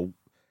looking for?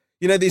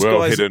 These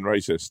guys. Hidden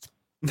racist.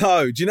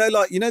 No, do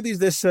you know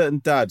there's certain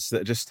dads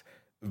that are just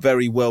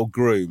very well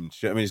groomed.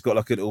 Do you know what I mean? He's got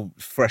like a little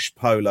fresh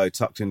polo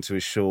tucked into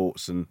his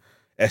shorts and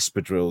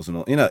espadrilles and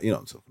all. You know what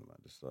I'm talking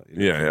about. Just like,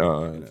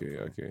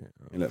 Okay.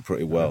 You look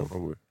pretty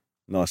well.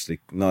 Nicely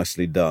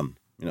done.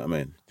 You know what I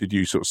mean? Did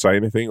you sort of say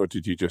anything, or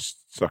did you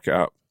just suck it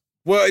up?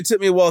 Well, it took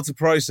me a while to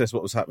process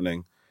what was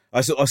happening.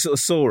 I sort of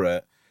saw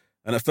it,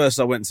 and at first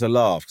I went to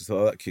laugh because I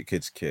thought, that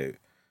kid's cute.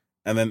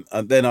 And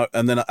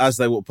then as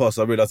they walked past,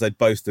 I realised they'd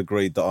both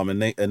agreed that I'm an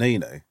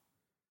Inu.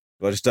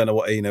 But I just don't know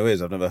what Inu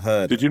is. I've never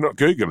heard. Did you not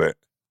Google it?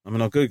 I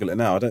mean, I'll Google it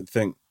now. I don't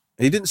think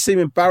he didn't seem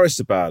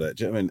embarrassed about it.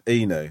 Do you know what I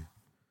mean?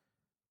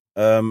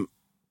 Inu.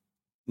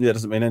 It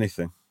doesn't mean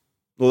anything.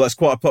 Well, that's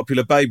quite a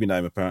popular baby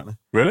name, apparently.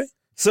 Really?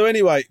 So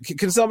anyway,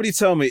 can somebody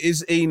tell me,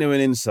 is Inu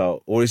an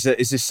insult, or is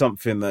this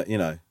something that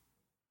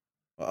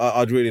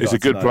I'd really? It's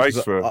like a good to know,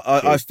 place for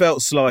I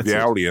felt slighted. The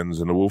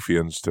Owlians and the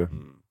Wolfians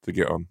to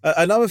get on.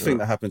 Another thing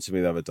that happened to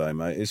me the other day,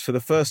 mate, is for the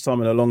first time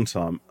in a long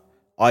time,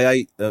 I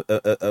ate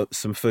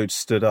some food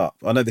stood up.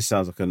 I know this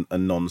sounds like a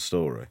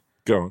non-story.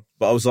 Go on.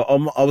 But I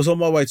was on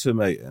my way to a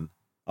meeting.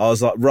 I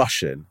was like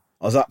rushing.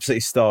 I was absolutely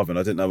starving.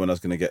 I didn't know when I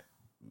was going to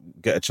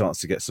get a chance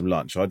to get some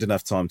lunch. I didn't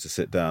have time to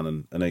sit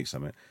down and eat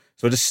something.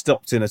 So I just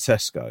stopped in a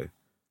Tesco,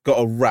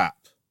 got a wrap,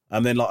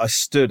 and then I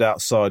stood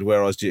outside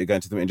where I was due to go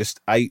into the meeting and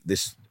just ate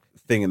this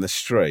thing in the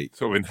street.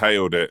 Sort of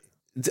inhaled it.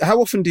 How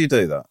often do you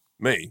do that?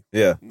 Me?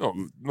 Yeah. Not.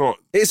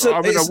 It's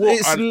low,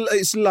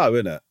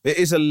 isn't it? It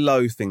is a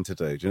low thing to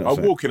do. Do you know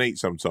what I walk and eat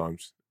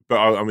sometimes. But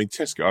I mean,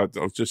 Tesco,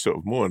 I was just sort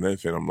of more than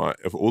anything, I'm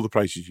like, of all the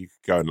places you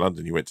could go in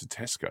London, you went to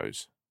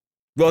Tesco's.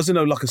 Well, I was in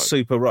a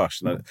super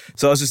rush.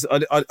 So I was just,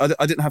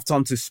 I didn't have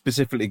time to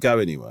specifically go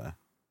anywhere.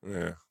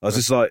 Yeah. I was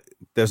just like,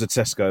 there's a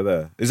Tesco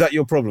there. Is that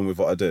your problem with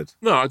what I did?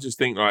 No, I just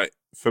think, like,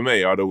 for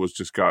me, I'd always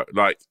just go,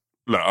 like,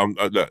 look,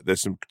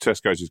 there's some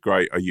Tesco's is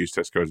great. I use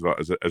Tesco's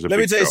as a Let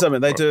me tell you shop,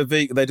 something. They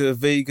right? do a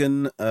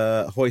vegan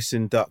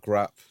hoisin duck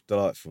wrap.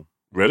 Delightful.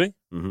 Really?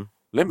 Mm-hmm.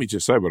 Let me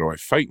just say, by the way,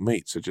 fake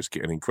meats are just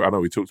getting incredible. I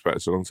know we talked about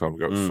this a long time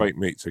ago. Fake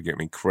meats are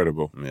getting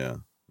incredible. Yeah.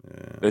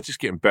 They're just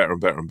getting better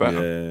and better and better.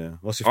 Yeah.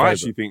 What's your favourite? I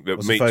actually think that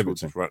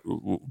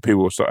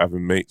people will start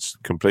having meats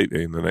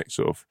completely in the next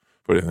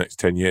probably the next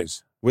 10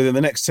 years. Within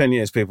the next 10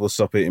 years, people will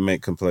stop eating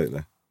meat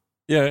completely.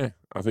 Yeah.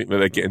 I think that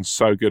they're getting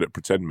so good at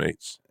pretend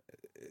meats.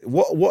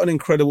 What an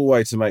incredible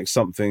way to make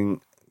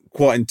something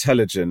quite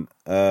intelligent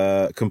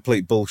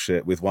complete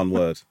bullshit with one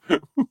word.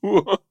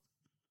 What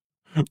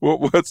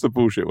word's the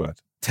bullshit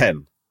word?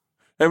 10.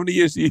 How many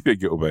years do you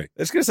think it'll be?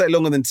 It's going to take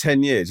longer than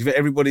 10 years. You think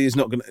everyone's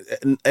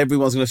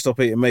going to stop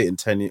eating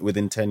meat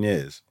within 10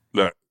 years?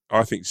 Look,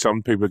 I think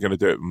some people are going to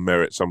do it with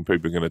merit. Some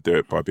people are going to do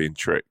it by being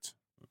tricked.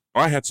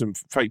 I had some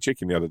fake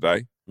chicken the other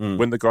day.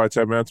 When the guy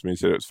turned around to me and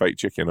said it was fake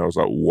chicken, I was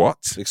like,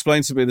 what?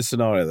 Explain to me the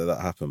scenario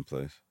that happened,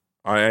 please.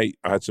 I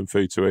had some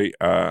food to eat.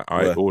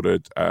 I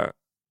ordered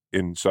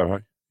in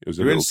Soho. It was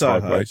a little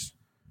Thai place.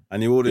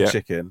 And you ordered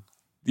chicken.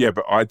 Yeah,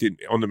 but I didn't.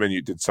 On the menu,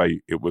 it did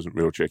say it wasn't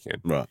real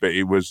chicken. Right. But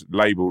it was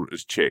labelled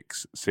as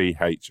Chix,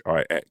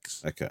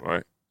 CHIX. Okay.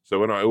 Right. So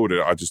when I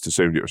ordered it, I just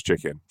assumed it was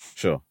chicken.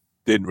 Sure.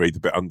 Didn't read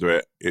the bit under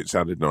it. It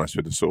sounded nice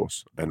with the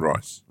sauce and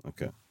rice.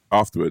 Okay.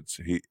 Afterwards,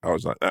 I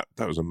was like,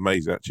 that was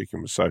amazing. That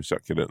chicken was so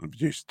succulent and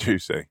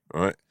juicy.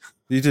 Right.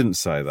 You didn't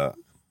say that.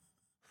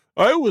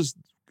 I always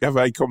have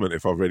a comment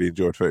if I've really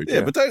enjoyed food.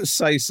 Yeah, but don't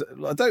say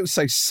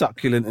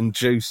succulent and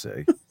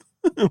juicy.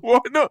 Why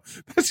not?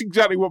 That's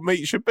exactly what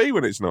meat should be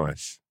when it's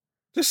nice.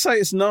 Just say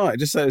it's nice.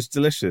 Just say it's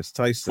delicious,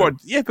 tasty. Well,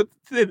 yeah, but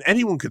then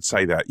anyone could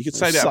say that. You could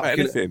say that about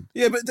anything.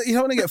 Yeah, but you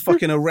don't want to get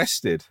fucking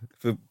arrested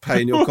for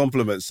paying your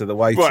compliments to the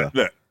waiter. Right,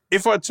 look,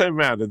 if I turned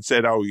around and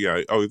said,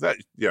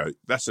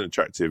 that's an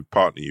attractive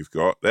partner you've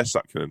got. They're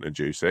succulent and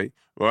juicy,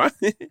 right?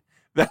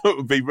 That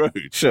would be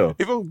rude. Sure.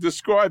 If I'm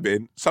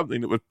describing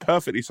something that was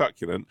perfectly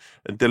succulent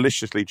and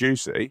deliciously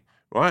juicy,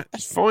 right,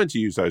 that's fine to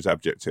use those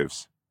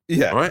adjectives.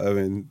 Yeah, right? I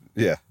mean,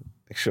 yeah,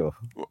 sure.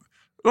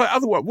 Like,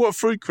 otherwise, what are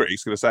food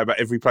critics going to say about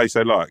every place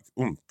they like?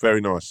 Very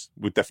nice.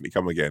 Would definitely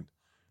come again.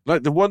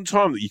 Like, the one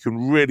time that you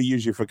can really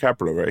use your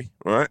vocabulary,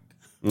 right?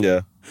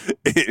 Yeah.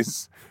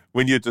 Is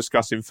when you're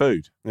discussing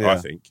food, I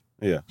think.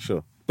 Yeah,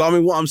 sure. But I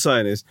mean, what I'm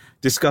saying is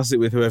discuss it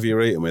with whoever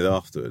you're eating with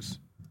afterwards.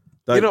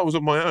 I was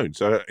on my own,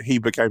 so he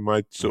became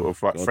my sort of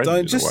friend in a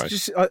way.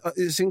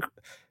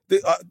 Do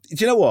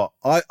you know what?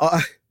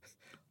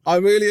 I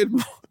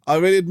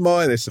really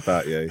admire this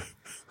about you.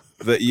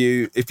 That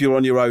if you're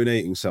on your own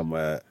eating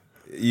somewhere,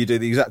 you do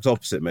the exact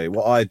opposite of me.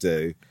 What I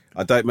do,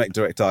 I don't make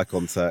direct eye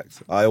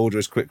contact. I order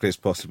as quickly as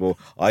possible.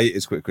 I eat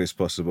as quickly as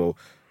possible.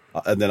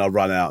 And then I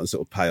run out and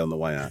sort of pay on the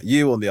way out.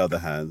 You, on the other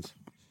hand,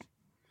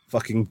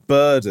 fucking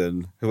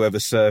burden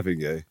whoever's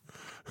serving you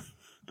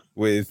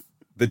with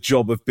the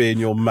job of being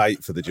your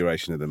mate for the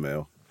duration of the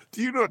meal.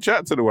 Do you not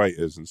chat to the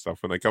waiters and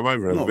stuff when they come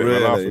over and have Not a bit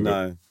of a laugh really, with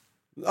no. them?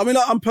 I mean,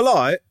 like, I'm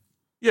polite.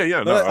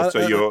 Yeah, no, I'd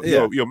say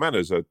yeah. your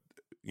manners are,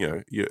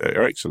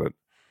 are excellent.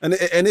 And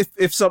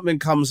if something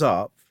comes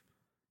up,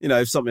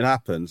 if something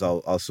happens,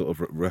 I'll sort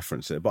of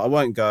reference it. But I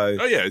won't go.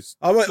 Oh yeah,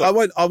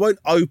 I won't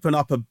open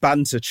up a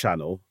banter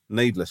channel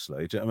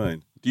needlessly. Do you know what I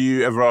mean? Do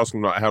you ever ask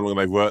them like how long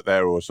they've worked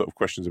there, or sort of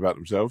questions about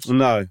themselves?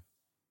 No,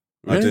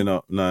 Really? I do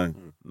not. No.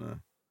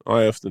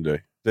 I often do.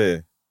 Do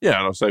you? Yeah,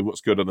 and I'll say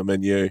what's good on the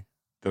menu.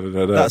 Da, da,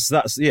 da, da.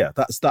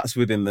 That's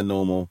within the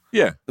normal.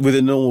 Yeah,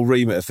 within the normal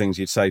remit of things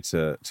you'd say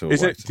to a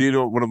is waiter. it? Do you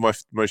know what one of my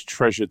most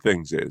treasured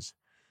things is?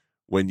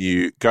 When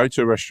you go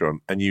to a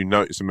restaurant and you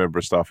notice a member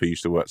of staff who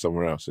used to work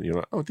somewhere else, and you're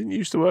like, "Oh, didn't you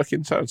used to work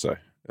in so and so?"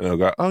 And they'll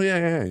go, "Oh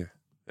yeah,"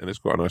 and it's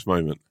quite a nice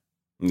moment.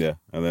 Yeah,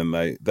 and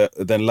then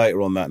then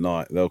later on that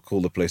night they'll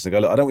call the police and go,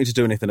 "Look, I don't want you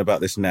to do anything about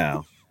this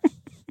now,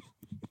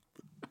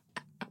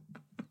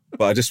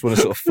 but I just want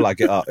to sort of flag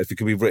it up. If it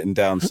can be written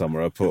down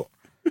somewhere, I put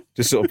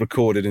just sort of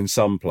recorded in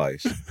some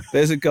place.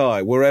 There's a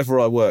guy wherever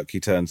I work, he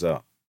turns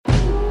up."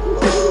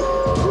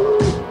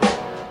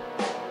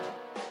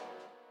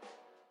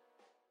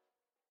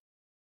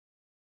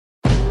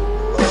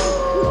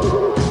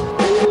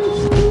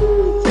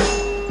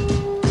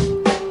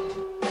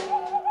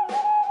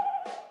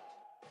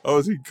 I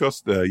was in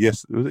Costa.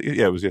 Yes,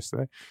 it was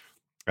yesterday,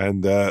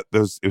 and it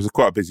was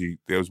quite a busy.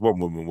 There was one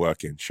woman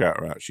working. Shout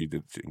her out! She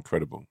did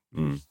incredible,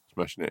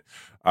 smashing it.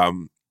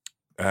 And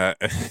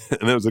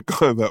there was a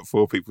guy about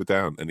 4 people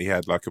down, and he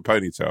had like a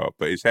ponytail up,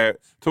 but his hair,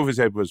 top of his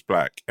head was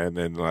black, and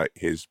then like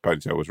his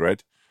ponytail was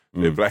red.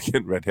 So black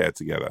and red hair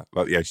together,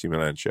 like the AC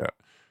Milan shirt,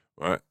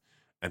 right?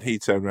 And he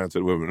turned around to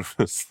the woman and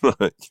was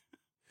like,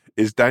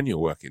 "Is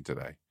Daniel working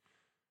today?"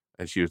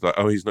 And she was like,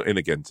 "Oh, he's not in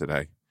again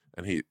today."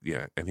 And he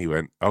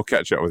went, "I'll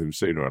catch up with him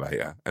sooner or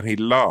later." And he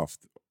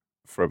laughed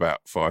for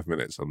about 5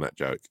 minutes on that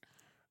joke.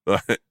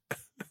 Like,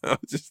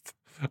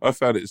 I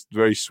found it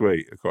very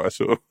sweet. Quite a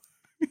sort of,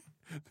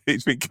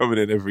 he's been coming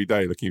in every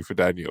day looking for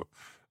Daniel,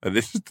 and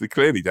this is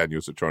clearly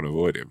Daniels are trying to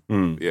avoid him.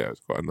 Yeah,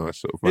 it's quite a nice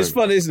sort of moment. It's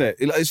funny, isn't it?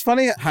 It's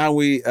funny how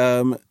we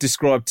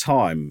describe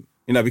time.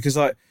 Because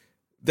like,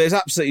 there's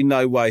absolutely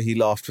no way he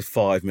laughed for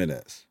 5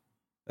 minutes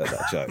at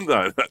that joke.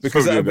 No, that's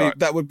because right.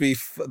 that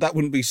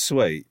wouldn't be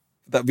sweet.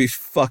 That'd be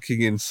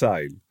fucking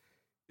insane.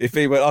 If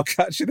he went, I'll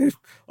catch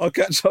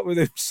up with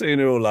him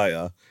sooner or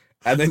later,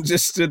 and then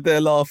just stood there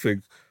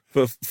laughing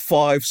for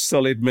 5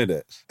 solid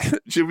minutes.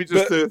 Should we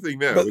just do a thing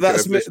now? But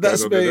that's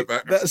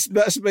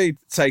me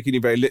taking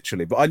you very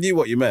literally. But I knew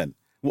what you meant.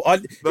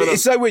 Well,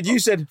 it's so weird. You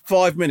said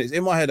 5 minutes.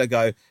 In my head, I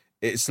go,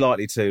 it's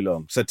slightly too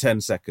long. So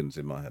 10 seconds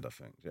in my head, I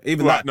think.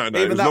 Even right, that, no,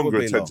 even it was that longer would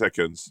be than 10 long.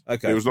 seconds.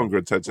 Okay, it was longer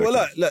than 10 seconds.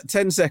 Well, look,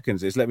 10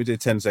 seconds is. Let me do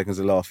 10 seconds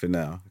of laughing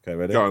now. Okay,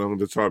 ready? Go on, I'm going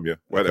to time you.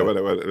 Wait. Okay.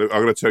 I'm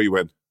going to tell you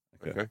when.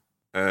 Okay.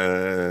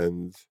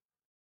 And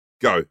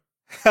go.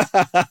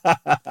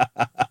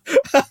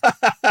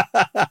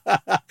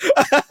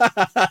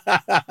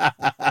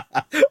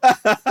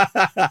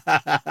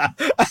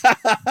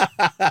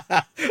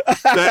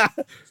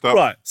 Stop.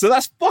 Right, so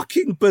that's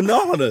fucking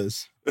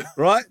bananas,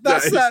 right?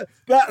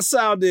 That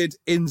sounded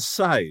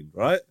insane,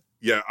 right?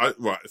 Yeah, I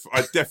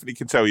definitely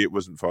can tell you it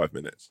wasn't 5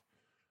 minutes.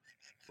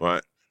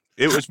 Right.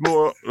 It was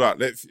more like,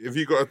 have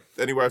you got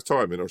any way of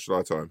timing, or should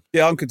I time?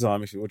 Yeah, I can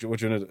time if you. What do you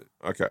want to do?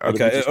 Okay.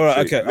 Okay. All right.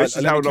 Okay. This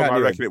is how long I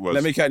reckon it was.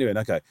 Let me count you in.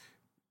 Okay.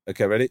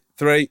 Okay. Ready?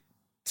 3,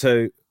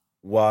 2,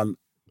 1,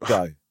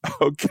 go.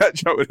 I'll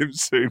catch up with him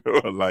sooner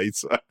or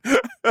later.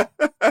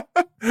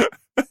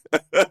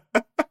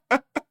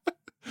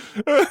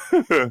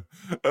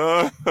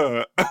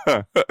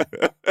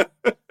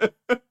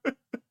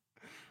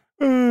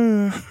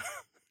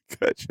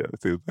 Catch up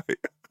with him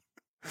later.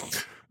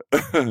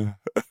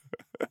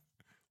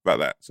 About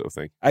that sort of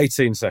thing.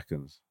 18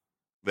 seconds.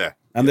 Yeah.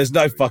 And there's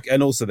no fucking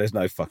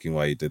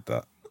way you did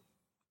that.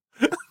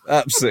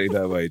 Absolutely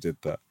no way you did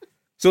that.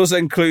 It's also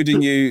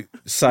including you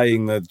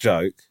saying the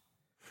joke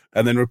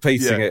and then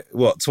repeating it,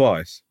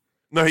 twice?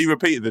 No, he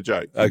repeated the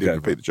joke. He did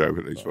repeat the joke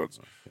at least once.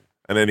 Okay.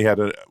 And then he had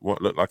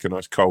what looked like a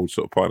nice cold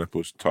sort of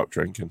pineapple type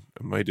drink and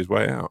made his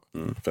way out.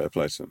 Fair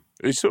play to him.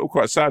 It's sort of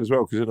quite sad as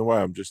well, because in a way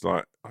I'm just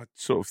like, I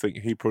sort of think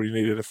he probably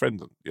needed a friend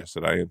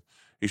yesterday, and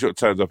he sort of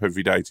turns up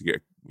every day to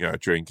get a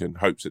drink and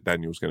hopes that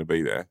Daniel's going to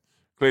be there.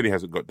 Clearly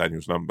hasn't got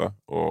Daniel's number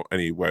or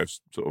any way of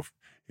sort of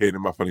hitting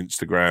him up on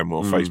Instagram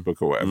or Facebook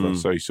or whatever.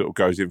 So he sort of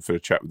goes in for a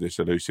chat with this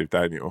elusive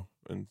Daniel.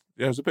 And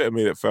there was a bit of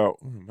me that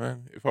felt,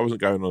 man, if I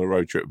wasn't going on a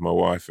road trip with my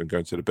wife and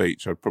going to the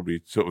beach, I'd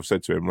probably sort of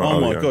said to him,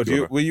 oh my God,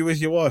 were you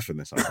with your wife in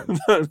this?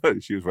 No,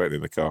 she was waiting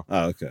in the car.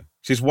 Oh, okay.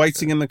 She's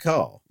waiting in the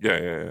car?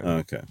 Yeah. Oh,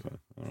 okay.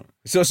 All right.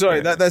 So, sorry,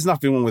 there's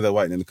nothing wrong with her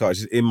waiting in the car. It's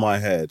just in my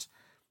head,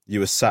 you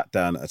were sat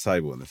down at a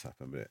table when this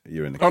happened, but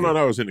you were in the queue. Oh, no,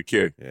 I was in the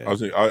queue. Yeah. I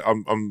was in,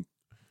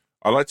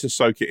 I like to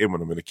soak it in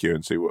when I'm in a queue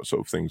and see what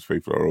sort of things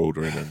people are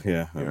ordering. And,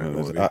 Yeah,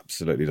 it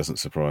absolutely doesn't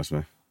surprise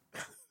me.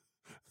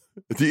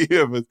 Do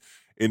you ever,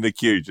 in the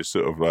queue, just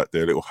sort of like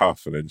do a little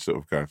huff and then sort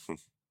of go,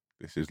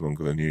 this is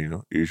longer than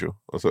usual?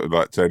 Or sort of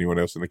like to anyone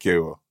else in the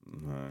queue? Or?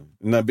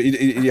 No, but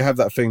you have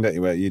that thing, don't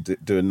you, where you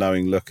do a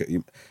knowing look at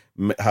you,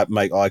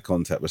 make eye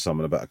contact with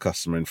someone about a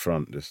customer in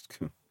front. Just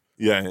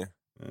yeah.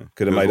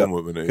 Could have made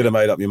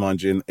up your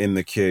mind in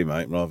the queue,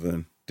 mate, rather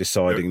than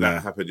deciding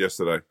that happened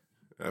yesterday.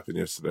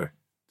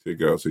 Two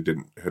girls who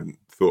hadn't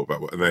thought about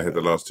what, and they had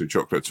the last two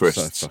chocolate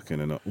twists. So fucking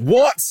enough.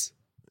 What?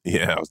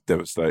 Yeah, I was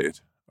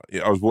devastated.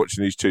 Yeah, I was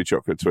watching these two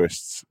chocolate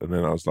twists, and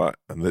then I was like,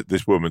 and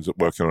this woman's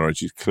working on her own.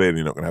 She's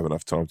clearly not going to have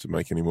enough time to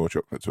make any more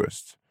chocolate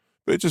twists.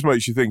 But it just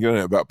makes you think, doesn't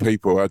it, about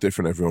people, how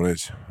different everyone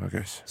is, I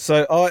guess.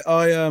 So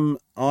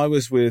I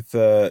was with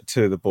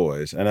two of the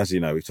boys, and as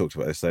you know, we talked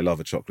about this. They love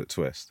a chocolate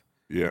twist.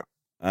 Yeah.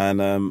 And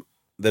there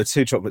were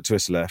two chocolate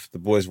twists left. The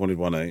boys wanted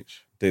one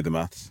each. Do the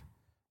maths.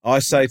 I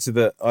say to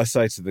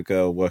the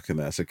girl working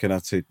there, I said, can I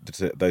have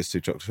those two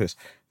chocolate twists?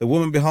 The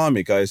woman behind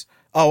me goes,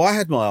 oh, I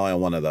had my eye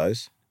on one of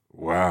those.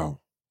 Wow,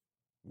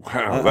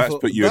 that's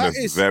put you in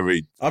a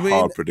very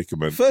hard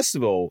predicament. First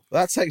of all,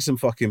 that takes some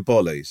fucking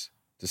bollies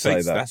to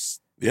say that.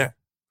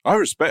 I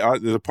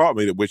respect. There's a part of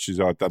me that wishes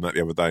I'd done that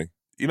the other day.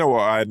 You know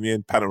what I had in the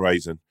end? Pan of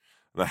raisin,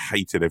 and I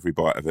hated every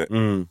bite of it.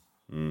 You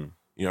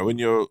know, when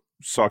you're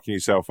psyching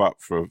yourself up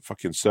for a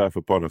fucking surf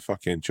upon a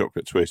fucking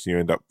chocolate twist, and you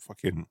end up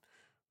fucking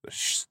the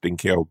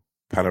stinky old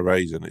pan of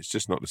raisin, it's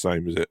just not the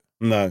same, is it?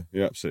 No,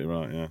 you're absolutely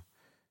right. Yeah, are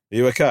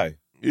you okay?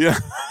 Yeah,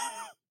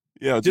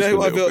 yeah. Do you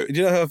know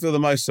who I feel the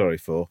most sorry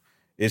for?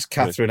 Is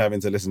Catherine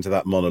having to listen to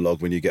that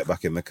monologue when you get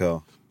back in the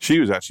car? She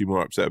was actually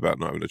more upset about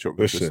not having a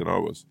chocolate twist than I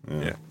was.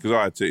 Yeah, because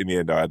I had to. In the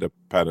end, I had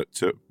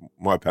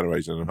my pan of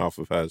raisin and half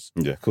of hers.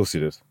 Yeah, of course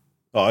you did.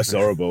 Oh, it's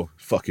horrible.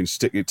 Fucking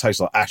stick. It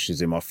tastes like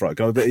ashes in my throat.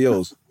 Can I have a bit of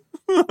yours?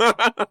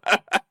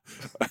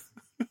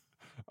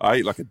 I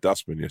ate like a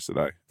dustman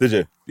yesterday. Did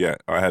you? Yeah,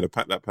 I had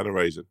that pan of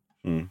raisin.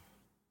 Then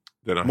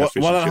I had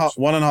fish and chips.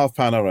 1.5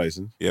 pan of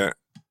raisin. Yeah.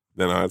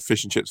 Then I had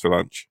fish and chips for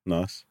lunch.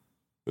 Nice.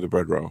 With a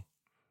bread roll.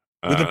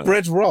 With a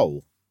bread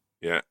roll?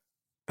 Yeah.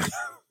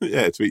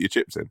 Yeah, to eat your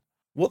chips in.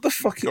 What the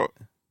fuck?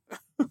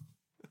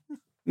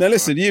 Now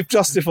listen, you've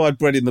justified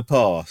bread in the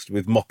past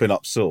with mopping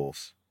up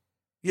sauce.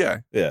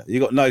 Yeah. Yeah,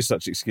 you got no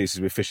such excuses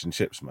with fish and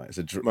chips, mate. These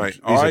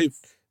are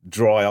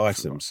dry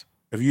items.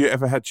 Have you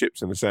ever had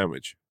chips in a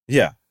sandwich?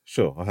 Yeah,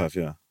 sure, I have,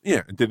 yeah.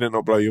 Yeah, and did it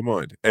not blow your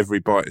mind? Every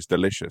bite is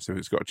delicious if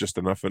it's got just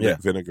enough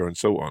vinegar and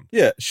salt on.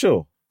 Yeah,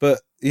 sure.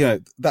 But, you know,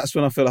 that's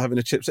when I feel like having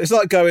a chips. It's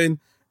like going,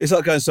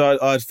 so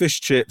I had fish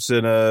chips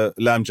and a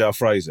lamb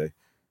jalfrezi.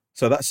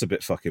 So that's a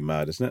bit fucking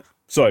mad, isn't it?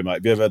 Sorry, mate,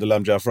 have you ever had a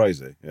lamb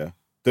jalfrezi? Yeah.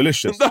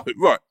 Delicious. No,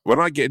 right. When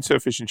I get into a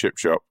fish and chip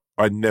shop,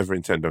 I never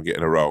intend on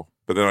getting a roll.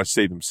 But then I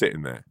see them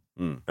sitting there.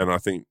 And I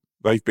think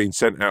they've been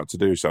sent out to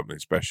do something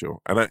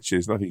special. And actually,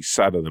 there's nothing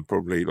sadder than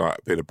probably like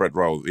a bit of bread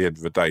roll at the end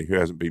of the day who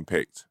hasn't been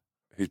picked.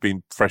 He's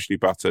been freshly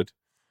buttered.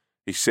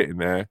 He's sitting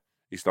there.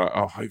 He's like,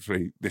 oh,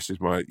 hopefully this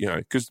is my, you know,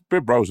 because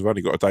bread rolls have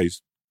only got a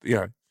day's, you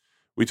know,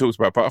 we talked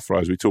about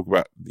butterflies. We talk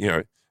about, you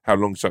know, how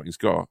long something's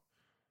got.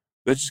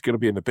 They're just going to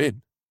be in the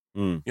bin.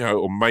 You know,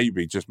 or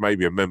maybe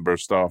a member of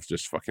staff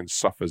just fucking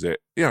suffers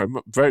it. You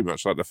know, very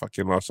much like the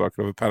fucking life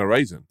cycle of a pan of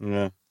raisin.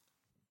 Yeah.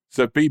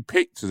 So being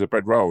picked as a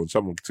bread roll and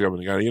someone to come in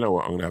and go, you know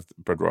what, I'm going to have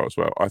the bread roll as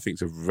well, I think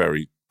it's a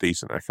very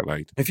decent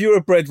accolade. If you were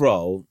a bread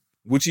roll,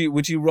 would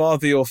you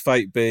rather your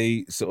fate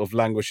be sort of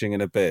languishing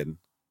in a bin,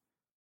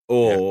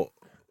 or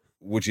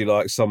would you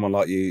like someone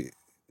like you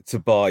to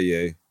buy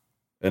you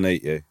and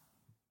eat you?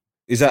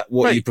 Is that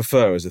what you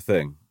prefer as a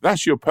thing?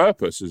 That's your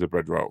purpose as a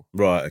bread roll.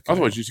 Right. Okay.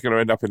 Otherwise, you're just going to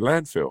end up in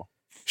landfill.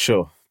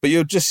 Sure. But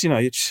you're just, you know,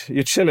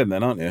 you're chilling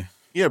then, aren't you?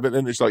 Yeah, but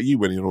then it's like you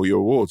winning all your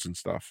awards and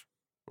stuff,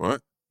 right?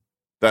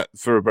 That,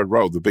 for a bread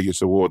roll, the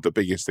biggest award, the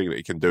biggest thing that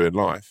you can do in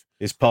life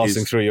is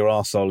passing through your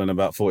arsehole in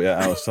about 48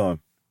 hours'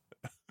 time.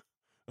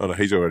 Oh, no,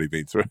 he's already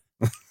been through.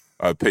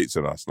 I had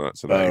pizza last night.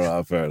 So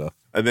right, fair enough.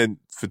 And then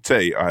for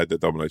tea, I had the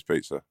Domino's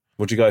pizza.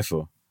 What'd you go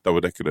for?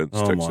 Double decadence,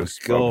 oh Texas.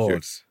 Oh, my God.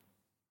 Barbecue.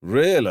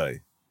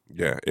 Really?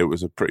 Yeah, it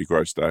was a pretty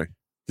gross day.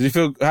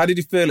 How did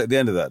you feel at the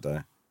end of that day?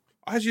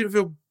 I actually didn't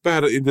feel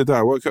bad at the end of the day.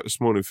 I woke up this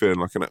morning feeling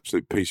like an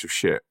absolute piece of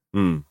shit.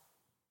 I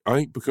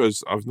think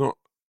because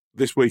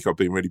this week I've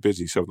been really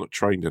busy, so I've not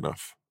trained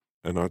enough.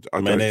 And I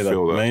don't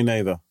feel that. Me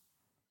neither.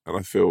 And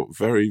I feel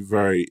very,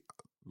 very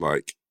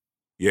like,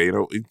 yeah, you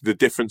know, the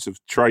difference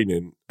of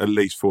training at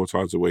least 4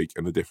 times a week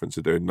and the difference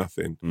of doing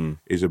nothing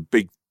is a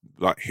big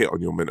like hit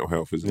on your mental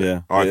health, isn't it?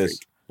 Yeah, I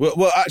think.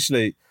 Well,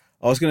 actually,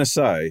 I was going to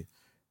say,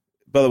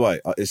 by the way,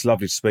 it's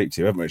lovely to speak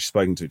to you. We haven't really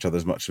spoken to each other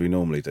as much as we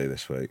normally do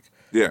this week.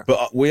 Yeah.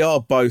 But we are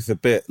both a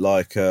bit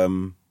like,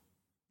 you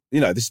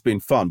know, this has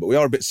been fun, but we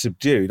are a bit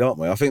subdued, aren't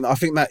we? I think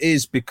that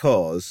is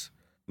because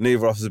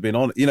neither of us has been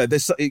on. You know,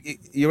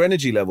 your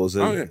energy levels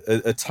are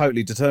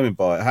totally determined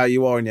by it. How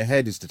you are in your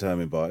head is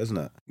determined by it, isn't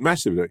it?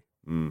 Massively.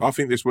 I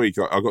think this week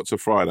I got to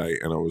Friday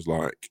and I was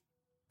like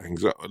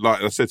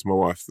I said to my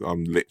wife,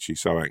 I'm literally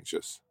so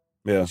anxious.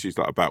 Yeah. And she's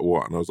like, about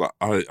what? And I was like,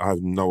 I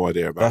have no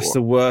idea about That's what.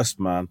 the worst,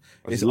 man.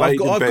 I was laid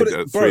in bed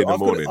at 3 in the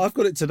morning. I've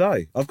got it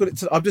today.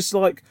 I'm just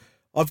like,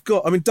 I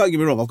mean, don't get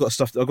me wrong, I've got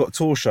a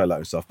tour show load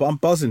and stuff, but I'm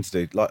buzzing to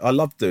do, like, I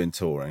love doing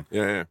touring.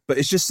 Yeah. But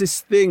it's just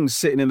this thing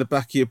sitting in the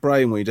back of your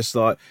brain where you're just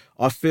like,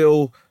 I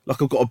feel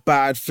like I've got a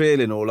bad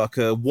feeling or like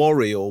a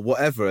worry or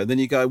whatever. And then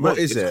you go, what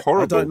is it?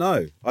 Horrible. I don't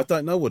know. I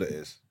don't know what it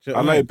is. Do you know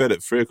I what lay mean? in bed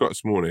at 3 o'clock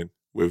this morning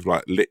with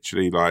like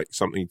literally like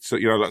something, so,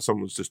 you know, like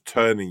someone's just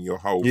turning your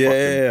whole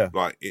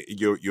like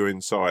your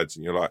insides,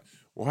 and you're like,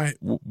 why?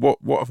 What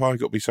have I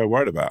got to be so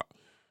worried about?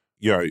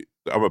 You know,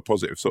 I'm a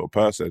positive sort of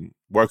person.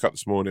 Woke up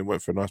this morning,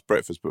 went for a nice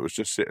breakfast, but was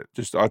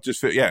I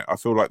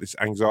feel like this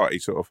anxiety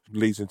sort of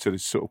leads into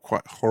this sort of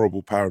quite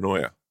horrible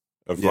paranoia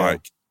of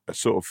like a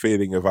sort of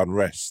feeling of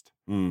unrest.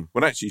 When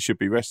actually you should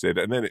be rested,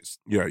 and then it's,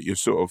 you know,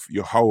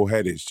 your whole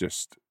head is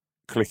just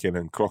clicking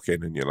and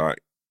clocking, and you're like,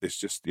 it's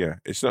just,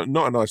 it's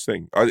not a nice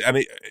thing.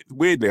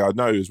 Weirdly, I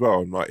know as well.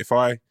 I'm like, if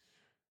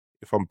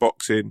I'm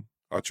boxing,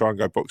 I try and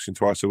go boxing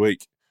twice a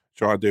week.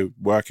 Try and do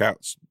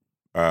workouts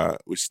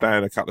with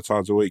Stan a couple of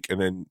times a week, and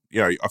then,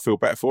 you know, I feel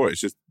better for it.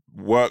 It's just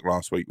work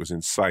last week was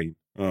insane.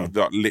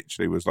 That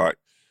literally was like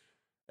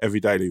every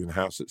day leaving the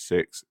house at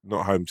 6,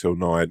 not home till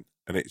 9,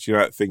 and it's, you know,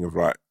 that thing of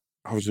like,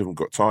 I just haven't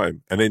got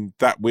time. And then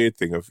that weird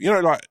thing of, you know,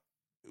 like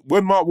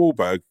when Mark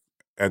Wahlberg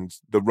and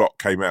The Rock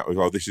came out with,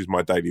 oh, this is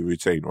my daily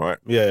routine, right?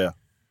 Yeah.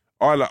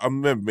 I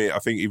remember I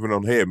think even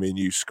on here, me and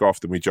you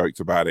scoffed and we joked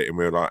about it, and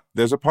we were like,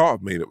 there's a part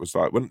of me that was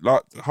like, when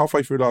like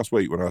halfway through last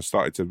week when I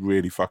started to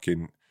really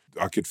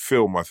I could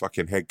feel my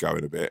fucking head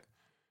going a bit.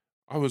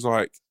 I was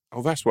like,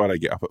 oh, that's why they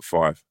get up at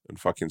 5 and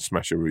fucking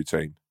smash a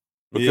routine.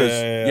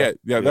 Because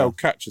they'll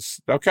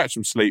catch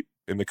them sleep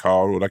in the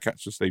car, or they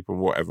catch them sleep on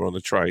whatever on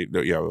the train.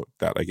 You know,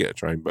 that they get a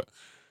train, but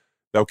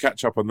they'll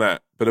catch up on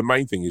that. But the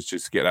main thing is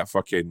just to get that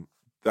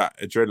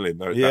adrenaline,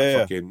 that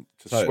fucking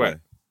sweat.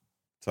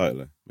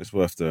 Totally. It's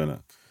worth doing it.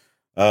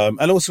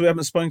 And also we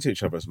haven't spoken to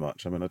each other as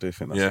much. I mean, I do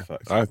think that's a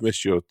fact. I've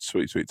missed your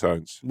sweet, sweet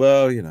tones.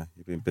 Well, you know,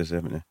 you've been busy,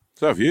 haven't you?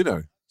 So have you,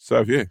 though. So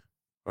have you.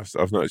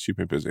 I've noticed you've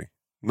been busy.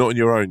 Not on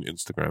your own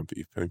Instagram, but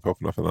you've been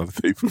popping up on other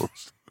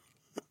people's.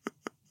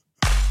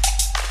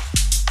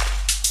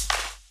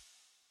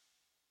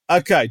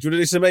 Okay, do you want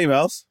to do some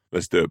emails?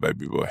 Let's do it,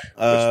 baby boy.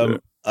 Let's do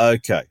it.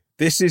 Okay.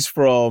 This is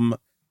from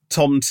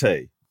Tom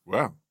T.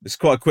 Wow. It's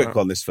quite a quick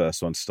one, this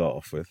first one to start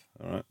off with.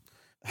 All right.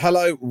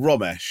 Hello,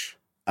 Romesh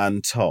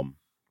and Tom.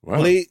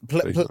 Wow.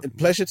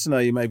 Pleasure to know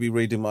you may be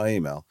reading my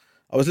email.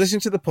 I was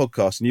listening to the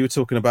podcast and you were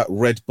talking about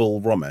Red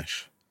Bull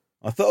Romesh.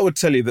 I thought I would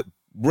tell you that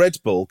Red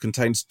Bull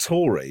contains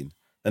taurine,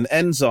 an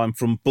enzyme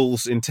from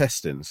bull's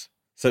intestines.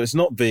 So it's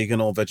not vegan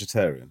or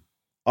vegetarian.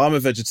 I'm a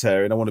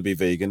vegetarian. I want to be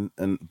vegan,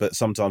 but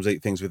sometimes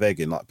eat things with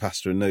egg in, like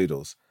pasta and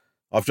noodles.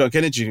 I've drunk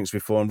energy drinks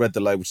before and read the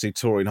label to see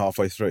taurine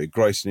halfway through.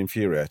 Gross and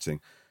infuriating.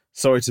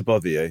 Sorry to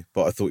bother you,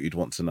 but I thought you'd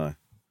want to know.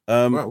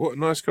 Wow, what a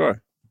nice guy.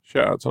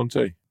 Shout out Tom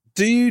T.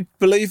 Do you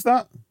believe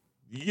that?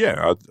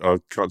 Yeah, I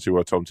can't see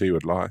why Tom T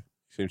would lie.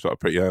 Seems like a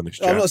pretty earnest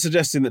chap. I'm not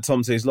suggesting that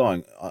Tom T's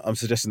lying. I'm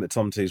suggesting that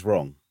Tom T's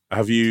wrong.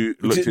 Have you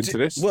looked into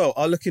this? Well,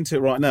 I'll look into it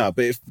right now.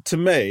 But to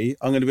me,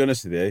 I'm going to be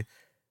honest with you,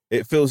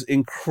 it feels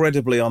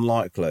incredibly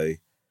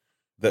unlikely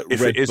that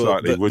if Red it is Bull,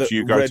 likely, would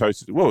you go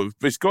toe-to-toe? Well,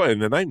 it's got it in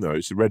the name, though.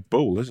 It's a Red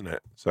Bull, isn't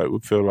it? So it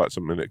would feel like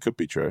something that could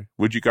be true.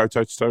 Would you go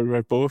toe-to-toe with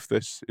Red Bull if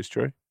this is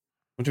true?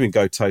 What do you mean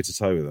go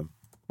toe-to-toe with them?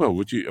 Well,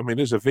 would you? I mean,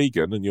 as a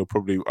vegan, and you're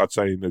probably, I'd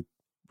say, in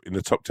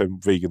the top 10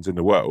 vegans in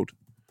the world,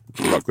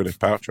 like Gwyneth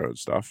Paltrow and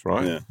stuff,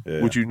 right?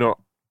 Yeah. Would you not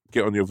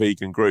get on your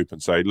vegan group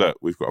and say, look,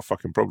 we've got a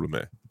fucking problem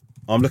here?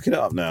 I'm looking it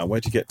up now.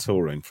 Where'd you get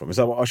taurine from? Is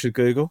that what I should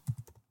Google?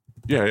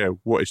 Yeah.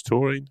 What is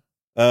taurine?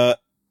 Oh,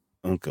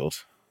 God.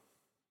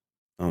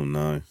 Oh,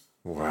 no.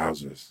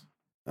 Wowzers.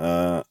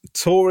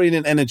 Taurine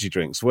in energy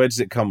drinks. Where does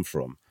it come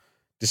from?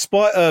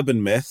 Despite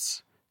urban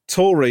myths,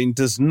 taurine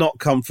does not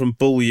come from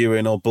bull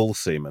urine or bull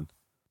semen.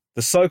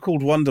 The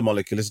so-called wonder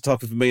molecule is a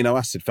type of amino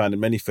acid found in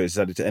many foods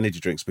added to energy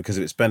drinks because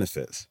of its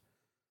benefits.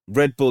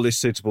 Red Bull is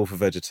suitable for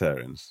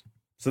vegetarians.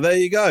 So there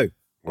you go.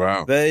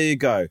 Wow. There you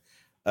go.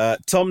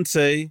 Tom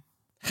T,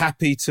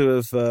 happy to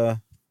have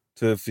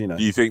you know.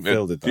 Do you think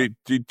that?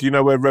 Do you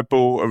know where Red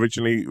Bull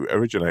originally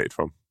originated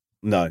from?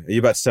 No. Are you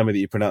about to tell me that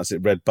you pronounce it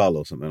Red Bull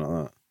or something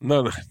like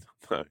that?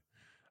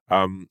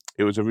 No.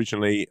 It was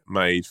originally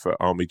made for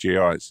army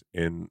GIs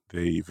in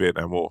the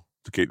Vietnam War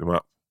to keep them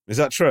up. Is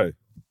that true?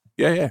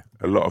 Yeah.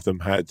 A lot of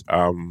them had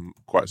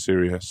quite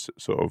serious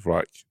sort of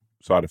like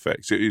side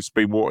effects. It's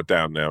been watered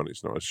down now and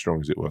it's not as strong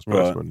as it was.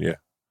 Right. Yeah,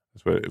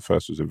 that's where it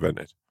first was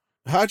invented.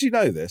 How do you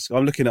know this?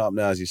 I'm looking it up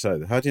now as you say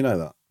that. How do you know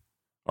that?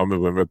 I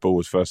remember when Red Bull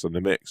was first on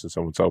the mix and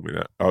someone told me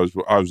that.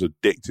 I was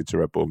addicted to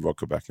Red Bull and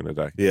vodka back in the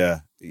day. Yeah,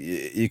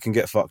 you can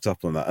get fucked up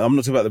on that. And I'm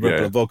not talking about the Red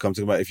Bull and vodka. I'm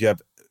talking about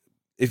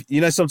if you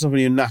know sometimes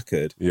when you're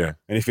knackered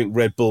and you think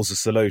Red Bull's a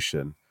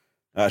solution,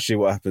 actually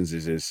what happens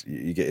is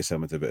you get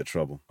yourself into a bit of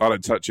trouble. I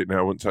don't touch it now.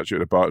 I wouldn't touch it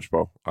with a Birch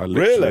Bowl. I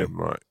really? Am,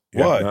 right.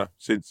 Why? No,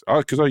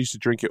 because I used to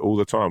drink it all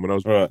the time when I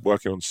was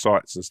working on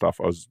sites and stuff.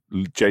 I was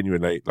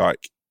genuinely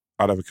like,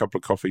 I'd have a couple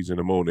of coffees in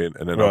the morning,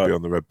 and then I'd be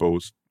on the Red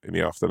Bulls in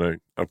the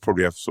afternoon. I'd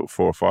probably have sort of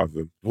 4 or 5 of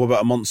them. What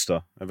about a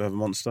Monster? Ever have a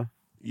Monster?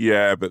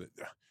 Yeah, but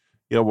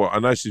you know what? I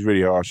know this is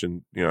really harsh,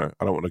 and I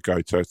don't want to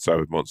go toe-to-toe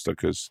with Monster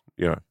because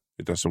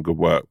it does some good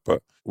work.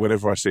 But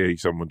whenever I see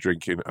someone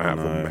drinking out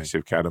of a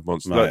massive can of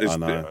Monster, Mate, I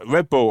know.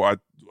 Red Bull, I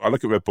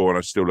look at Red Bull and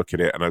I still look at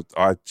it, and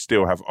I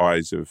still have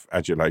eyes of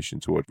adulation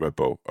toward Red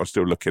Bull. I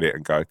still look at it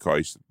and go,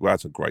 God, we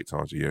had some great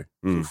times with you.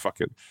 So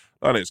fucking,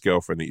 like an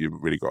ex-girlfriend that you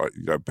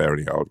don't bear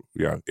any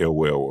ill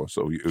will, or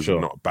sort of, it was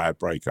not a bad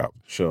breakup.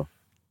 Sure.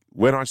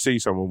 When I see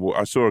someone,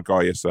 I saw a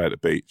guy yesterday at the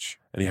beach,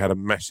 and he had a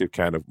massive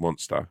can of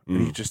Monster,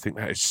 and you just think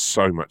that is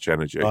so much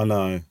energy. I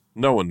know.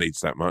 No one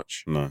needs that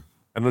much. No.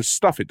 And the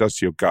stuff it does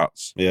to your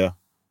guts. Yeah.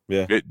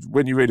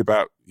 When you read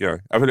about,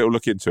 have a little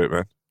look into it,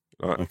 man.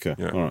 Okay.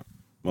 All right.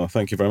 Well,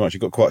 thank you very much. You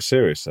got quite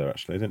serious there,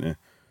 actually, didn't you?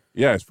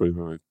 Yeah, it's probably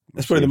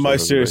the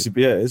most serious.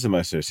 Yeah, it is the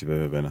most serious you've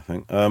ever been, I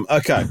think.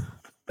 Okay.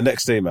 The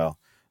next email.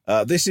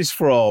 This is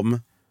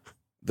from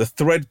the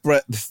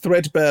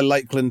Threadbare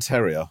Lakeland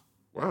Terrier.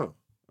 Wow.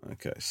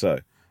 Okay, so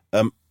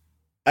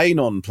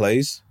Anon,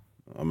 please.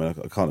 I mean,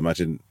 I can't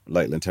imagine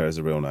Lakeland Terrier is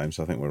a real name,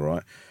 so I think we're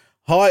right.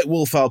 Hi,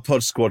 Wolf Owl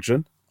Pod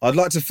Squadron. I'd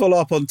like to follow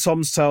up on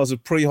Tom's tales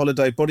of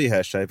pre-holiday body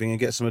hair shaving and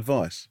get some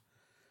advice.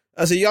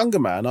 As a younger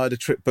man, I had a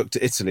trip booked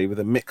to Italy with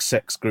a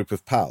mixed-sex group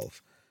of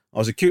pals. I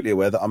was acutely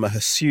aware that I'm a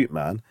hirsute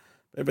man,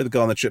 but every other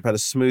guy on the trip had a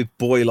smooth,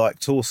 boy-like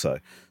torso, so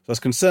I was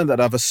concerned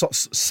that I'd have a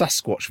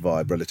Sasquatch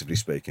vibe, relatively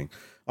speaking.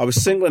 I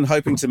was single and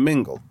hoping to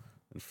mingle,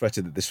 and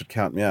fretted that this would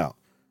count me out.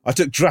 I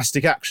took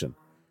drastic action.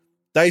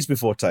 Days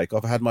before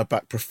takeoff, I had my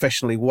back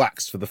professionally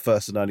waxed for the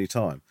first and only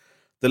time.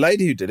 The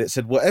lady who did it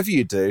said, whatever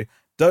you do,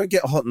 don't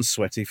get hot and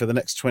sweaty for the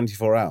next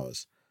 24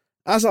 hours.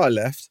 As I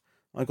left,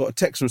 I got a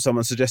text from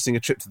someone suggesting a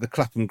trip to the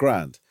Clapham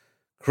Grand,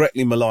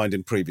 correctly maligned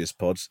in previous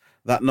pods,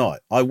 that night.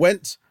 I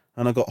went,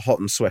 and I got hot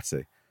and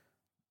sweaty.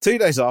 2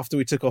 days after,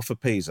 we took off for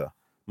Pisa.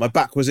 My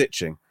back was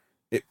itching.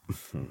 It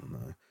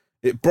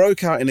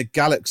broke out in a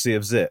galaxy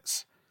of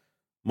zits.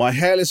 My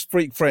hairless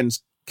freak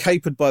friends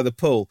capered by the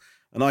pool,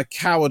 and I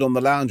cowered on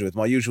the lounger with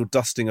my usual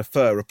dusting of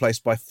fur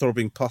replaced by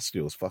throbbing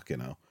pustules. Fucking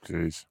hell.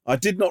 Jeez. I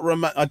did not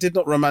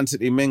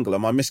romantically mingle,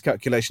 and my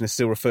miscalculation is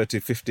still referred to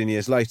 15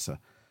 years later.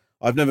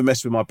 I've never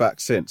messed with my back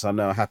since. I'm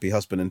now a happy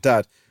husband and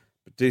dad,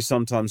 but do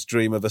sometimes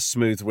dream of a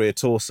smooth rear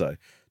torso.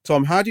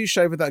 Tom, how do you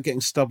shave without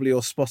getting stubbly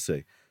or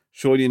spotty?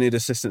 Surely you need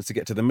assistance to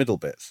get to the middle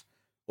bits.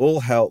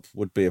 All help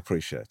would be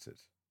appreciated.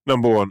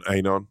 Number 1,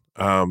 Anon,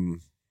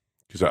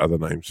 because that other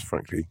name's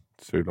frankly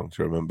too long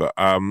to remember.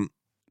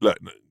 Look,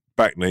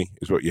 back knee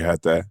is what you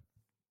had there.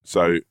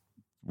 So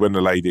when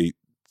the lady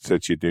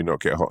said to you, do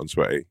not get hot and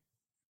sweaty,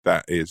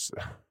 that is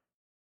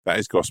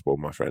gospel,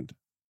 my friend.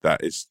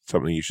 That is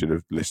something you should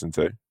have listened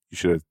to. You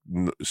should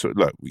have,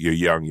 look, you're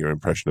young, you're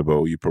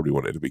impressionable, you probably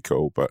wanted to be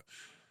cool, but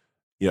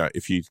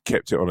if you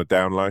kept it on a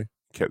down low,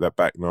 kept that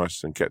back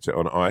nice and kept it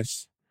on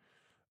ice,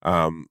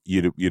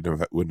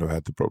 wouldn't have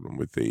had the problem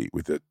with the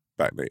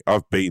back knee.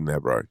 I've been there,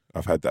 bro.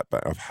 I've had that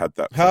back.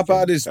 How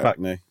bad is back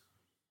knee?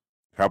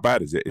 How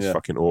bad is it? It's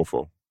fucking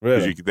awful.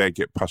 Really? Because you then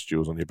get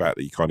pustules on your back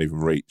that you can't even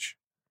reach.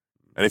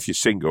 And if you're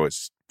single,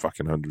 it's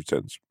fucking 100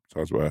 times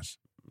worse.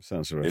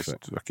 Sounds horrific.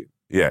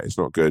 It's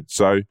not good.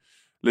 So,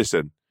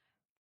 listen,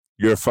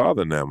 you're a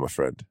father now, my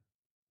friend.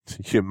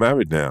 You're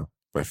married now,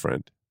 my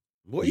friend.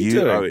 What are you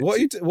doing? What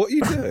are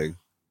you doing?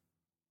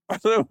 I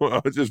don't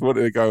know. I just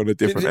wanted to go on a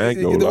different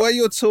angle. The way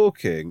you're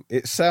talking,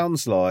 it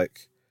sounds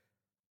like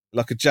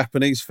a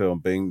Japanese film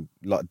being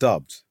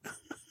dubbed.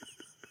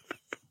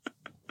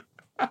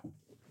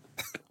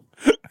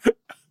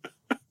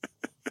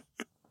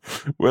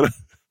 When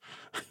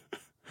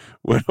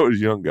I was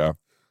younger,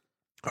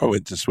 I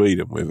went to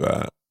Sweden with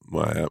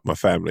my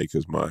family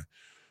because my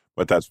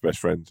dad's best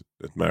friend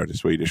had married a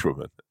Swedish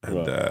woman,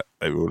 and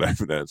they were all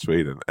over there in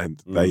Sweden.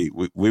 And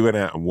we went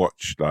out and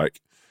watched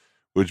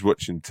we was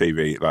watching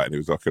TV, and it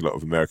was a lot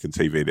of American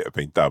TV that had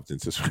been dubbed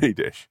into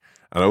Swedish.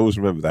 And I always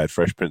remember they had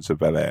Fresh Prince of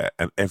Bel-Air,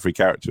 and every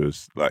character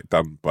was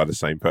done by the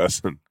same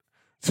person.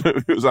 So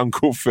it was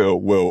Uncle Phil,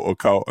 Will, or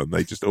Carlton.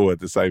 They just all had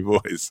the same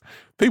voice.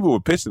 People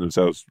were pissing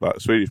themselves,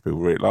 Swedish people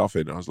were really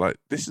laughing. I was like,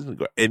 this hasn't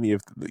got any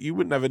of... You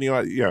wouldn't have any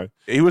idea.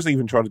 He wasn't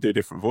even trying to do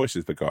different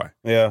voices, the guy.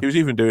 Yeah. He was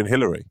even doing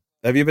Hillary.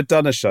 Have you ever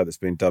done a show that's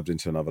been dubbed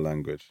into another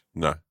language?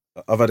 No.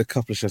 I've had a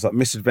couple of shows,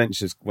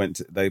 Misadventures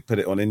they put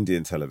it on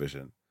Indian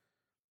television.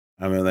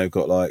 I mean, they've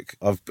got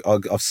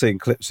I've seen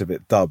clips of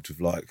it dubbed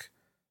with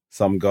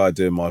some guy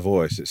doing my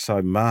voice. It's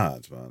so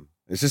mad, man.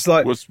 It's just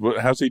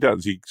how's he done?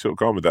 Has he sort of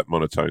gone with that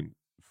monotone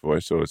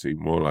voice, or is he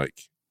more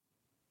like...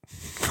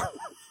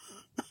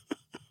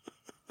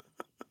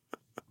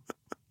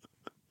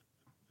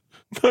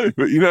 No,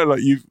 but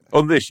you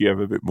on this you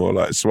have a bit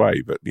more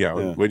sway, but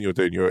when you're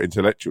doing your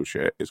intellectual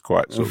shit, it's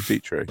quite sort of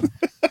teachery.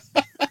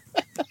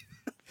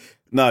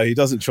 No, he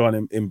doesn't try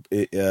and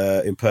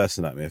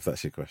impersonate me, if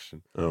that's your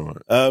question. All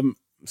right.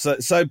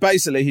 So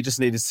basically, he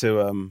just needed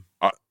to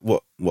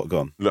what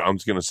gone? Look, I'm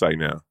just going to say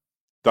now,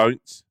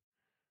 don't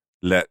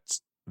let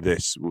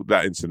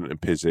that incident in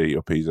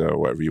Pisa or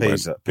whatever you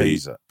went.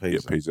 Pisa.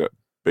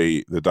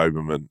 be the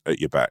Doberman at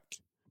your back.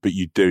 But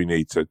you do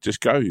need to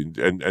just go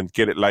and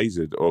get it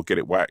lasered or get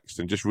it waxed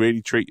and just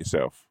really treat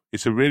yourself.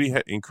 It's a really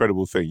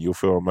incredible thing. You'll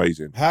feel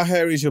amazing. How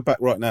hairy is your back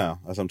right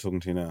now, as I'm talking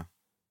to you now?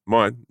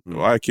 Mine?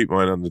 I keep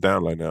mine on the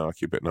down low now. I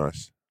keep it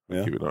nice.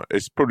 Yeah. Keep it nice.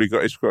 It's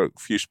got a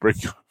few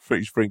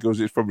sprinkles.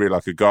 It's probably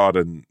like a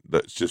garden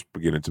that's just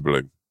beginning to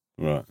bloom.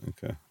 Right,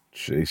 okay.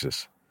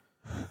 Jesus.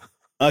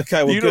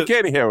 Okay, well, do you not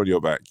get any hair on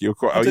your back? You're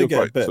quite. I do you're get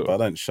quite a bit, sort but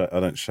of, I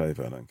don't shave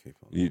it. I don't keep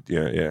it.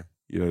 Yeah.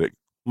 You know,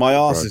 my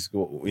arse is,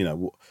 you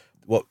know,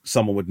 what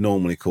someone would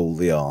normally call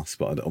the arse,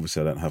 but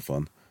obviously I don't have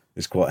one.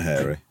 It's quite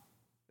hairy.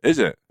 Is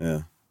it?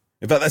 Yeah.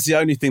 In fact, that's the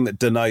only thing that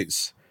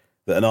denotes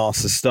that an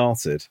arse has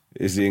started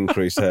is the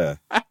increased hair.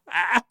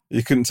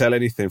 You couldn't tell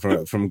anything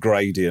from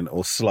gradient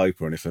or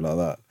slope or anything like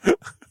that.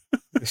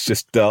 It's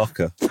just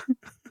darker. Just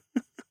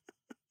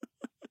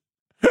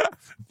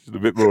a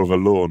bit more of a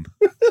lawn.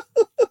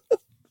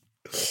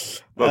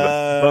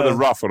 Not the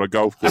rough on a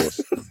golf course.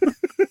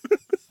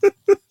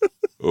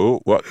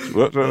 What?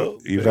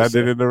 You've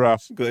landed in the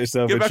rough. Got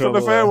yourself Get in back trouble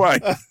on the fairway.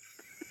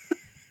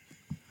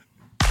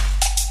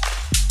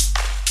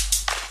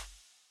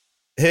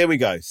 Here we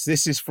go.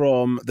 This is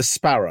from The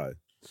Sparrow.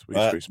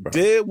 Sweet Sparrow.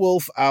 Dear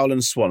Wolf, Owl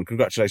and Swan,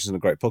 congratulations on a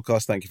great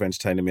podcast. Thank you for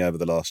entertaining me over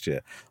the last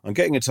year. I'm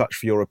getting in touch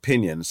for your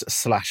opinions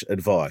 /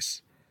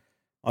 advice.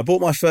 I bought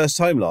my first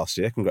home last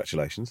year,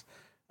 congratulations,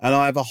 and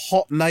I have a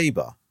hot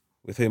neighbour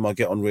with whom I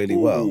get on really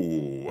well.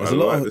 I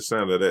like the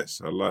sound of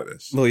this. I like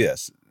this. Well,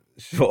 yes,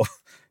 sure.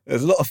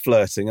 There's a lot of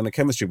flirting and the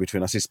chemistry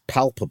between us is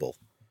palpable.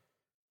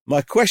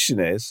 My question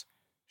is,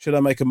 should I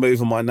make a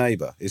move on my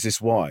neighbour? Is this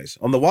wise?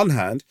 On the one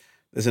hand,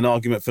 there's an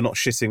argument for not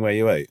shitting where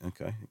you eat.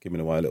 Okay, giving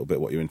away a little bit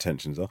what your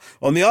intentions are.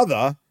 On the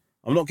other,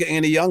 I'm not getting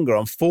any younger.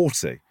 I'm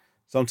 40.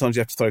 Sometimes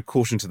you have to throw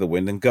caution to the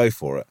wind and go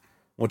for it.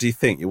 What do you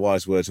think? Your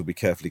wise words will be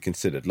carefully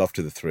considered. Love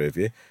to the three of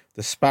you.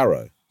 The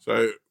Sparrow.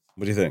 So,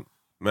 what do you think?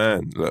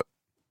 Man, look,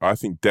 I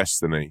think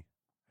destiny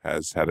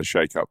has had a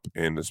shake-up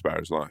in the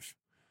Sparrow's life.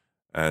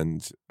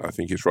 And I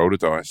think it's rolled a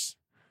dice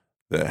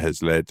that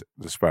has led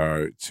the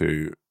Sparrow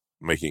to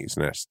making its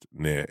nest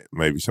near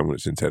maybe someone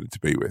it's intended to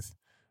be with.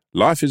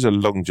 Life is a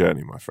long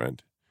journey, my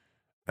friend.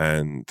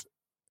 And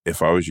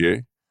if I was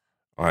you,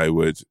 I'd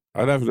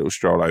have a little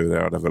stroll over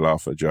there. I'd have a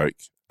laugh, a joke.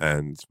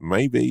 And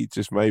maybe,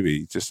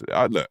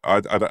 I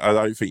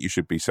don't think you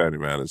should be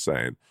turning around and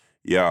saying,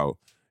 yo,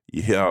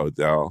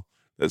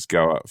 let's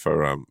go out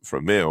for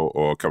a meal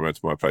or come around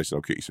to my place and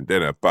I'll cook you some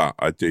dinner. But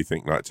I do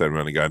think like turning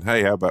around and going,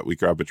 hey, how about we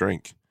grab a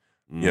drink?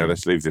 Yeah,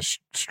 let's leave this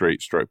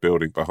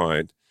building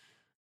behind.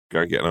 Go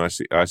and get an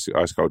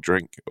ice cold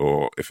drink,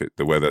 or if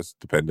the weather's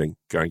depending,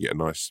 go and get a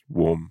nice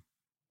warm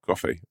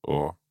coffee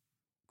or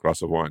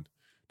glass of wine.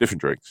 Different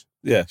drinks.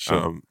 Yeah,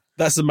 sure.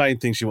 That's the main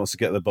thing she wants to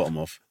get to the bottom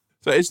of.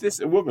 So is this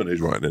a woman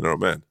who's writing in or a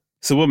man?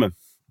 It's a woman.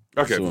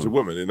 Okay, if it's a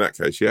woman, in that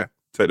case, yeah.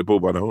 Take the bull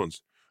by the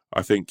horns.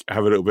 I think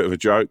have a little bit of a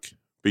joke,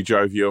 be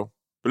jovial.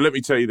 But let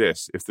me tell you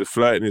this, if the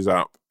flirting is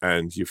up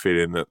and you're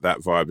feeling that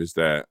vibe is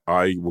there,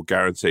 I will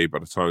guarantee by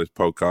the time this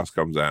podcast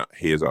comes out,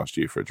 he has asked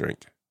you for a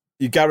drink.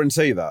 You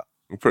guarantee that?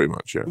 Pretty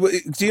much, yeah.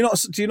 Do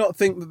you not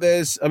think that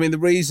there's... I mean, the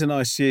reason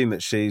I assume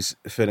that she's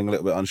feeling a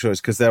little bit unsure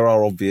is because there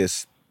are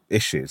obvious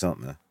issues,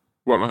 aren't there?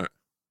 What, like?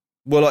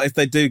 Well, like if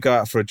they do go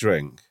out for a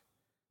drink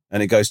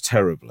and it goes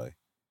terribly,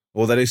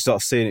 or they do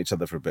start seeing each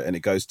other for a bit and it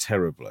goes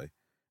terribly,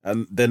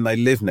 and then they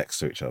live next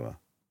to each other.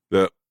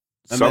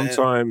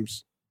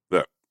 Sometimes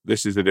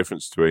this is the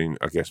difference between,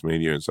 I guess, me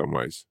and you in some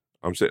ways.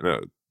 I'm sitting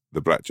at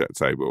the blackjack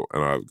table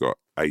and I've got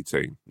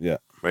 18. Yeah.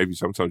 Maybe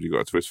sometimes you've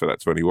got to twist for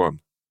that 21.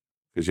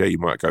 Because, yeah, you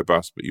might go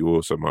bust, but you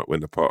also might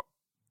win the pot.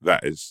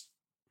 That is,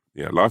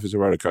 life is a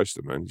roller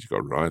coaster, man. You've got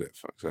to ride it,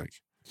 for fuck's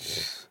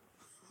sake.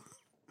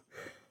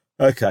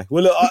 Okay.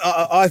 Well, look,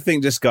 I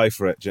think just go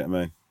for it, do you know what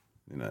I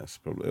mean?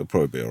 It'll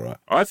probably be all right.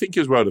 I think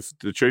as well,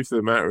 the truth of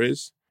the matter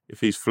is,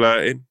 if he's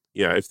flirting,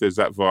 if there's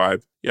that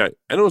vibe,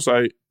 and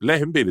also let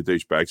him be the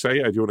douchebag.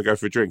 Say, do you want to go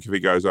for a drink? If he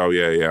goes, oh,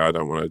 yeah, I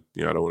don't want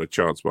to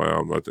chance my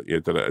arm,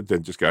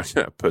 then just go,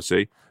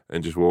 pussy,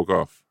 and just walk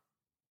off.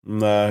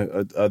 No,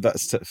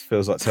 that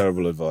feels like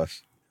terrible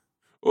advice.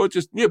 Or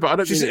just, but I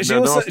don't think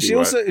she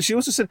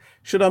also said,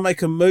 should I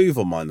make a move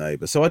on my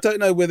neighbour? So I don't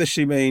know whether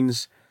she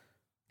means,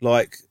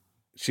 like,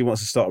 she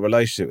wants to start a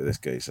relationship with this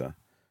geezer,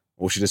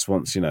 or she just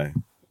wants, to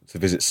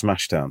visit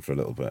Smashtown for a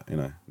little bit,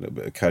 a little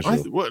bit of casual.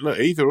 Look,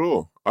 either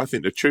or. I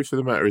think the truth of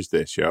the matter is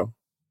this, yo.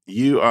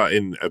 You are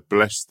in a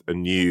blessed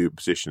and new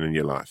position in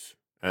your life,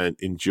 and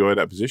enjoy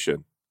that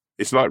position.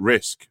 It's like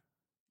Risk.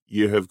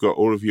 You have got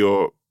all of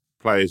your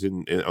players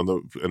on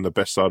the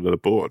best side of the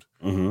board.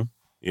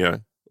 Mm-hmm.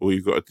 Or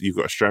you've got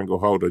a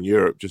stranglehold on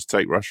Europe. Just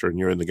take Russia and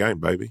you're in the game,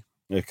 baby.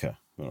 Okay,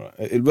 all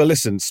right. Well,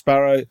 listen,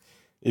 Sparrow,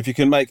 if you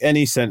can make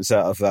any sense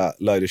out of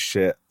that load of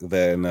shit,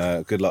 then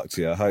good luck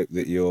to you. I hope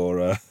that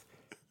you're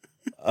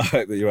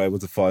able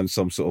to find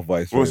some sort of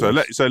way through. Also,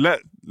 let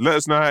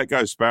us know how it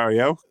goes,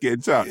 Sparrow. Get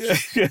in touch.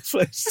 Yeah,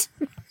 please.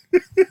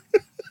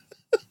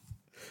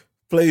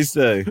 Please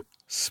do,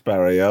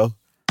 Sparrow.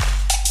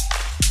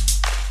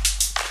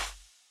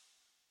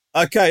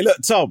 Okay, look,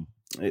 Tom,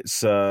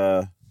 it's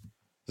a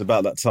It's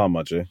about that time,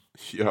 Mudgy.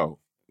 Yo.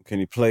 Can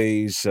you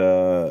please...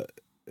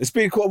 it's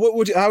been quite...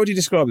 how would you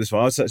describe this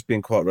one? I'd say it's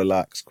been quite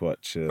relaxed,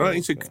 quite chill. I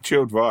think it's a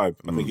chilled vibe.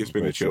 I think it's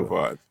been a chill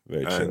vibe.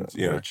 Very and,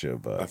 chill, very chill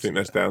vibe. I think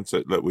that's down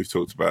to, look, we've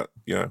talked about,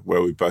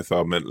 where we both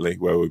are mentally,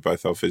 where we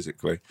both are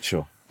physically.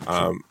 Sure.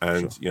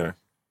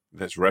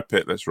 Let's rep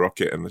it, let's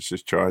rock it, and let's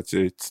just try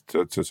to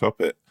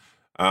top it.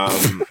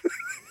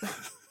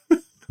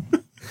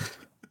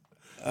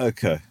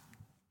 Okay. Do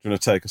you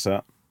want to take us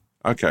out?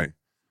 Okay.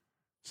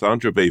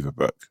 Sandra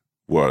Beaverbrook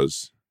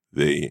was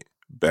the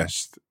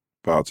best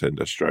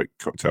bartender stroke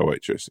cocktail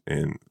waitress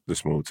in the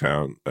small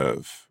town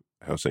of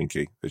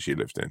Helsinki that she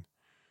lived in.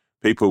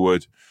 People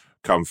would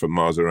come from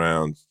miles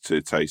around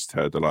to taste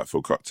her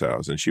delightful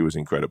cocktails, and she was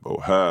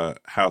incredible. Her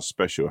house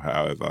special,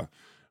 however,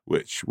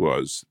 which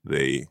was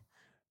the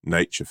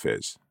Nature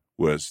Fizz,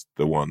 was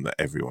the one that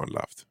everyone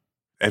loved.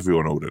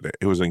 Everyone ordered it.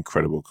 It was an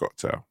incredible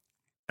cocktail.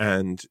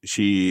 And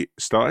she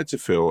started to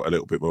feel a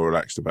little bit more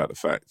relaxed about the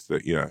fact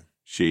that,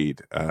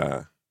 she'd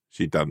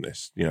done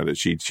this, that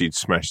she'd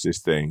smashed this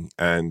thing,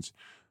 and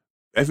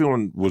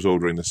everyone was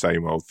ordering the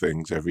same old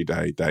things every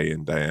day, day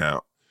in, day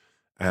out.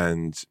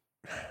 And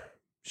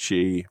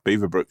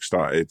Beaverbrook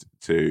started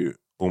to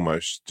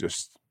almost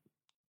just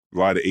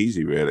ride it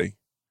easy, really.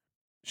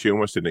 She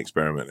almost didn't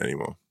experiment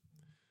anymore.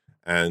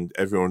 And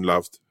everyone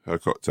loved her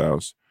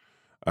cocktails,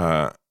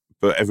 but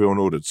everyone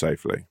ordered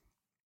safely.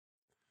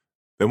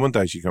 Then one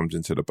day she comes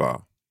into the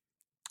bar,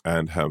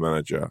 and her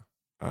manager,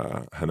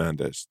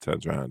 Hernandez,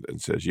 turns around and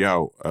says,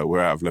 "Yo,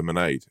 we're out of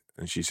lemonade."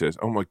 And she says,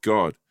 "Oh my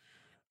God,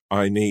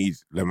 I need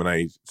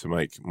lemonade to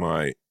make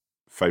my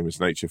famous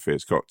Nature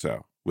Fizz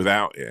cocktail.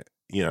 Without it,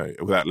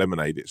 without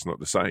lemonade, it's not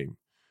the same."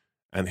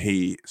 And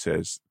he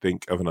says,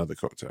 "Think of another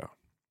cocktail."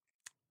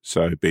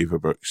 So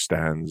Beaverbrook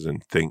stands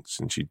and thinks,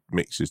 and she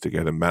mixes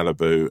together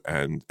Malibu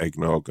and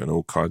eggnog and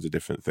all kinds of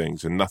different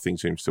things, and nothing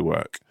seems to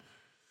work.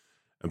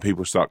 And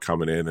people start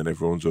coming in, and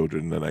everyone's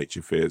ordering the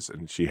Nature Fizz,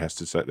 and she has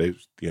to say,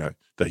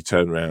 they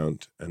turn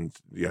around, and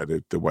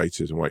the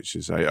waiters and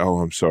waitresses say, "Oh,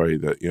 I'm sorry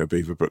that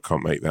Beaverbrook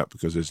can't make that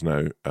because there's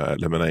no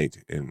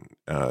lemonade in.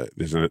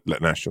 There's a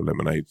national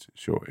lemonade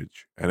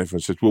shortage." And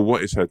everyone says, "Well,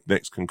 what is her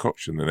next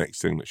concoction? The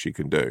next thing that she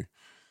can do?"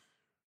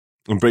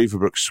 And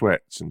Beaverbrook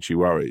sweats and she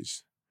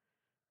worries,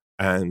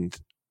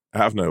 and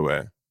out of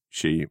nowhere,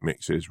 she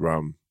mixes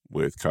rum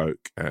with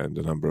Coke and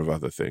a number of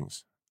other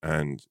things.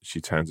 And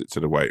she turns it to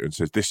the waiter and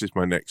says, "This is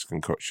my next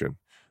concoction.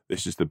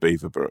 This is the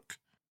Beaverbrook."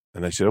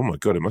 And they said, "Oh my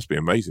God, it must be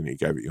amazing you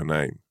gave it your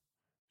name."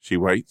 She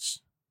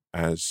waits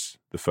as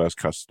the first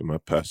customer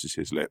purses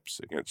his lips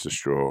against a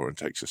straw and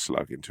takes a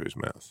slug into his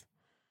mouth.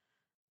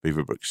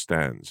 Beaverbrook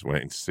stands,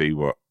 waiting to see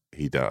what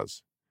he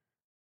does.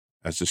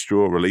 As the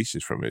straw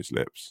releases from his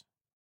lips,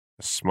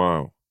 a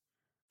smile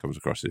comes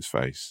across his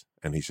face,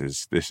 and he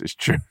says, "This is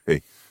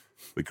truly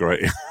the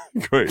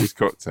greatest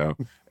cocktail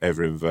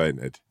ever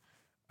invented.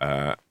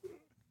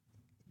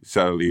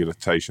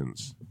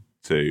 Salutations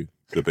to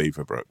the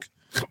Beaverbrook."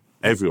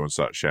 Everyone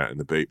starts shouting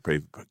the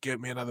Beaverbrook,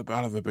 "Get me another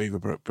bottle of a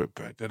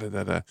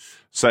Beaverbrook."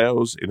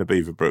 Sales in a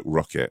Beaverbrook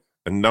rocket,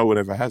 and no one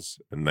ever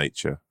has a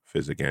Nature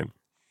Fizz again.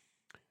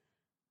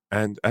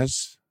 And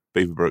as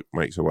Beaverbrook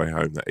makes her way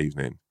home that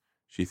evening,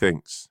 she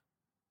thinks,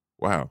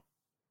 "Wow,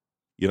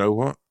 you know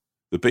what?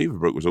 The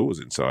Beaverbrook was always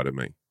inside of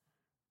me.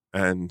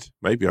 And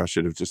maybe I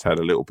should have just had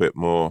a little bit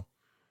more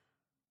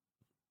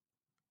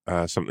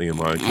something in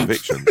my own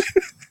convictions.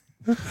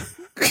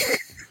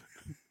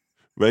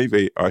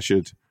 Maybe I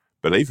should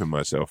believe in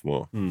myself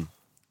more.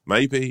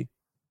 Maybe,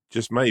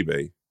 just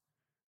maybe,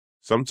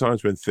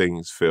 sometimes when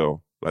things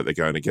feel like they're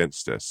going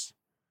against us,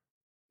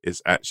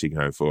 it's actually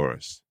going for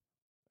us.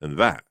 And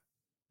that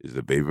is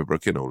the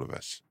Beaverbrook in all of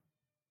us."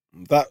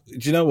 Do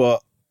you know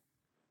what?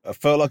 I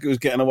felt like it was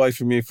getting away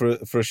from you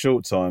for a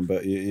short time,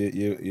 but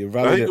you rallied it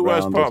round. I think the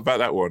worst part about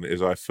that one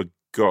is I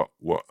forgot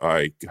what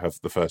I have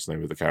the first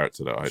name of the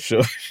character that I...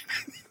 Sure.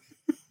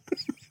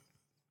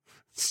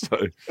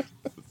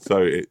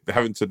 So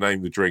having to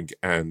name the drink,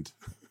 and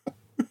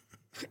I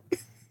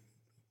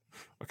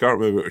can't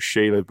remember if it was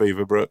Sheila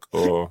Beaverbrook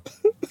or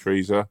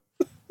Teresa.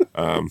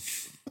 But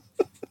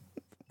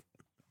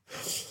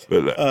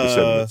look, the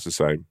sentiment's the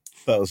same.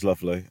 That was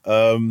lovely.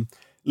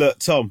 Look,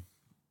 Tom.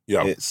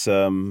 Yeah.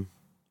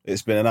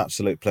 It's been an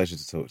absolute pleasure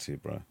to talk to you,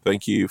 bro.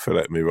 Thank you for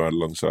letting me ride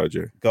alongside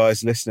you.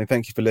 Guys listening,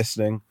 thank you for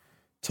listening.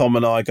 Tom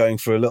and I going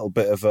through a little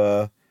bit of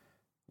a,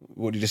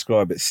 what do you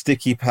describe it,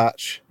 sticky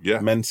patch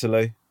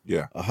mentally.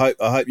 Yeah. I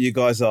hope you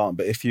guys aren't,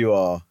 but if you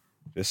are,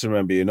 just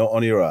remember you're not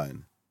on your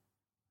own.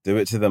 Do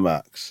it to the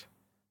max.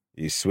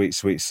 You sweet,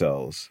 sweet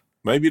souls.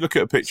 Maybe look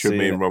at a picture of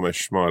me and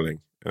Romesh smiling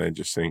and then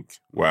just think,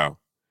 wow,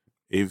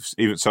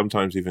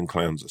 sometimes even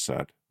clowns are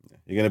sad.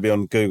 You're going to be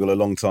on Google a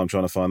long time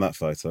trying to find that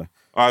photo.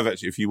 I've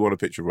actually, if you want a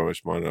picture of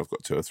Romesh smiling, I've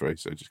got 2 or 3,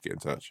 so just get in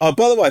touch. Oh,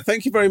 by the way,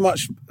 thank you very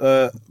much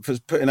for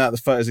putting out the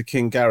photos of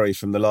King Gary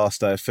from the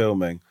last day of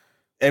filming.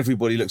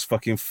 Everybody looks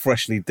fucking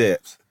freshly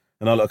dipped,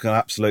 and I look an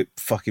absolute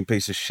fucking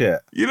piece of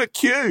shit. You look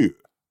cute.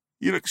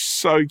 You look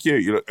so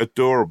cute. You look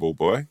adorable,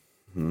 boy.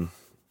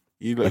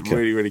 You look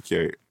really, really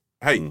cute.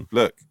 Hey,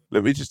 look,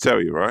 let me just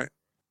tell you, right?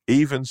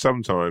 even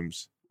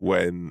sometimes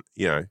when,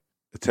 you know,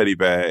 a teddy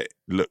bear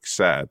looks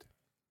sad,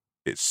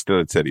 it's still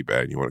a teddy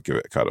bear and you want to give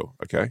it a cuddle,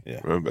 okay? Yeah.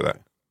 Remember that.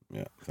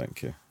 Yeah,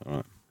 thank you. All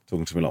right.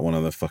 Talking to me like one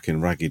of the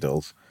fucking raggy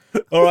dolls.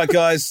 All right,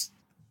 guys.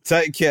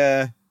 Take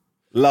care.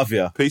 Love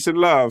ya. Peace and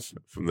love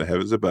from the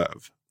heavens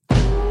above.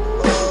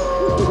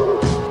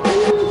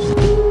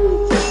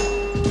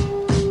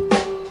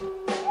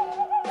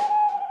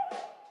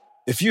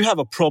 If you have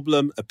a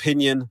problem,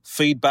 opinion,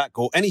 feedback,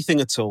 or anything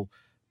at all,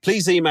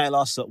 please email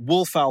us at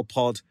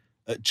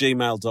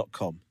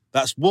wolfowlpod@gmail.com.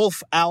 That's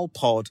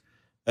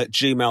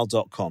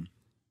wolfowlpod@gmail.com.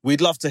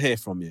 We'd love to hear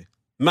from you,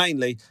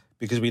 mainly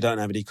because we don't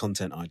have any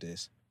content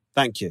ideas.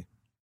 Thank you.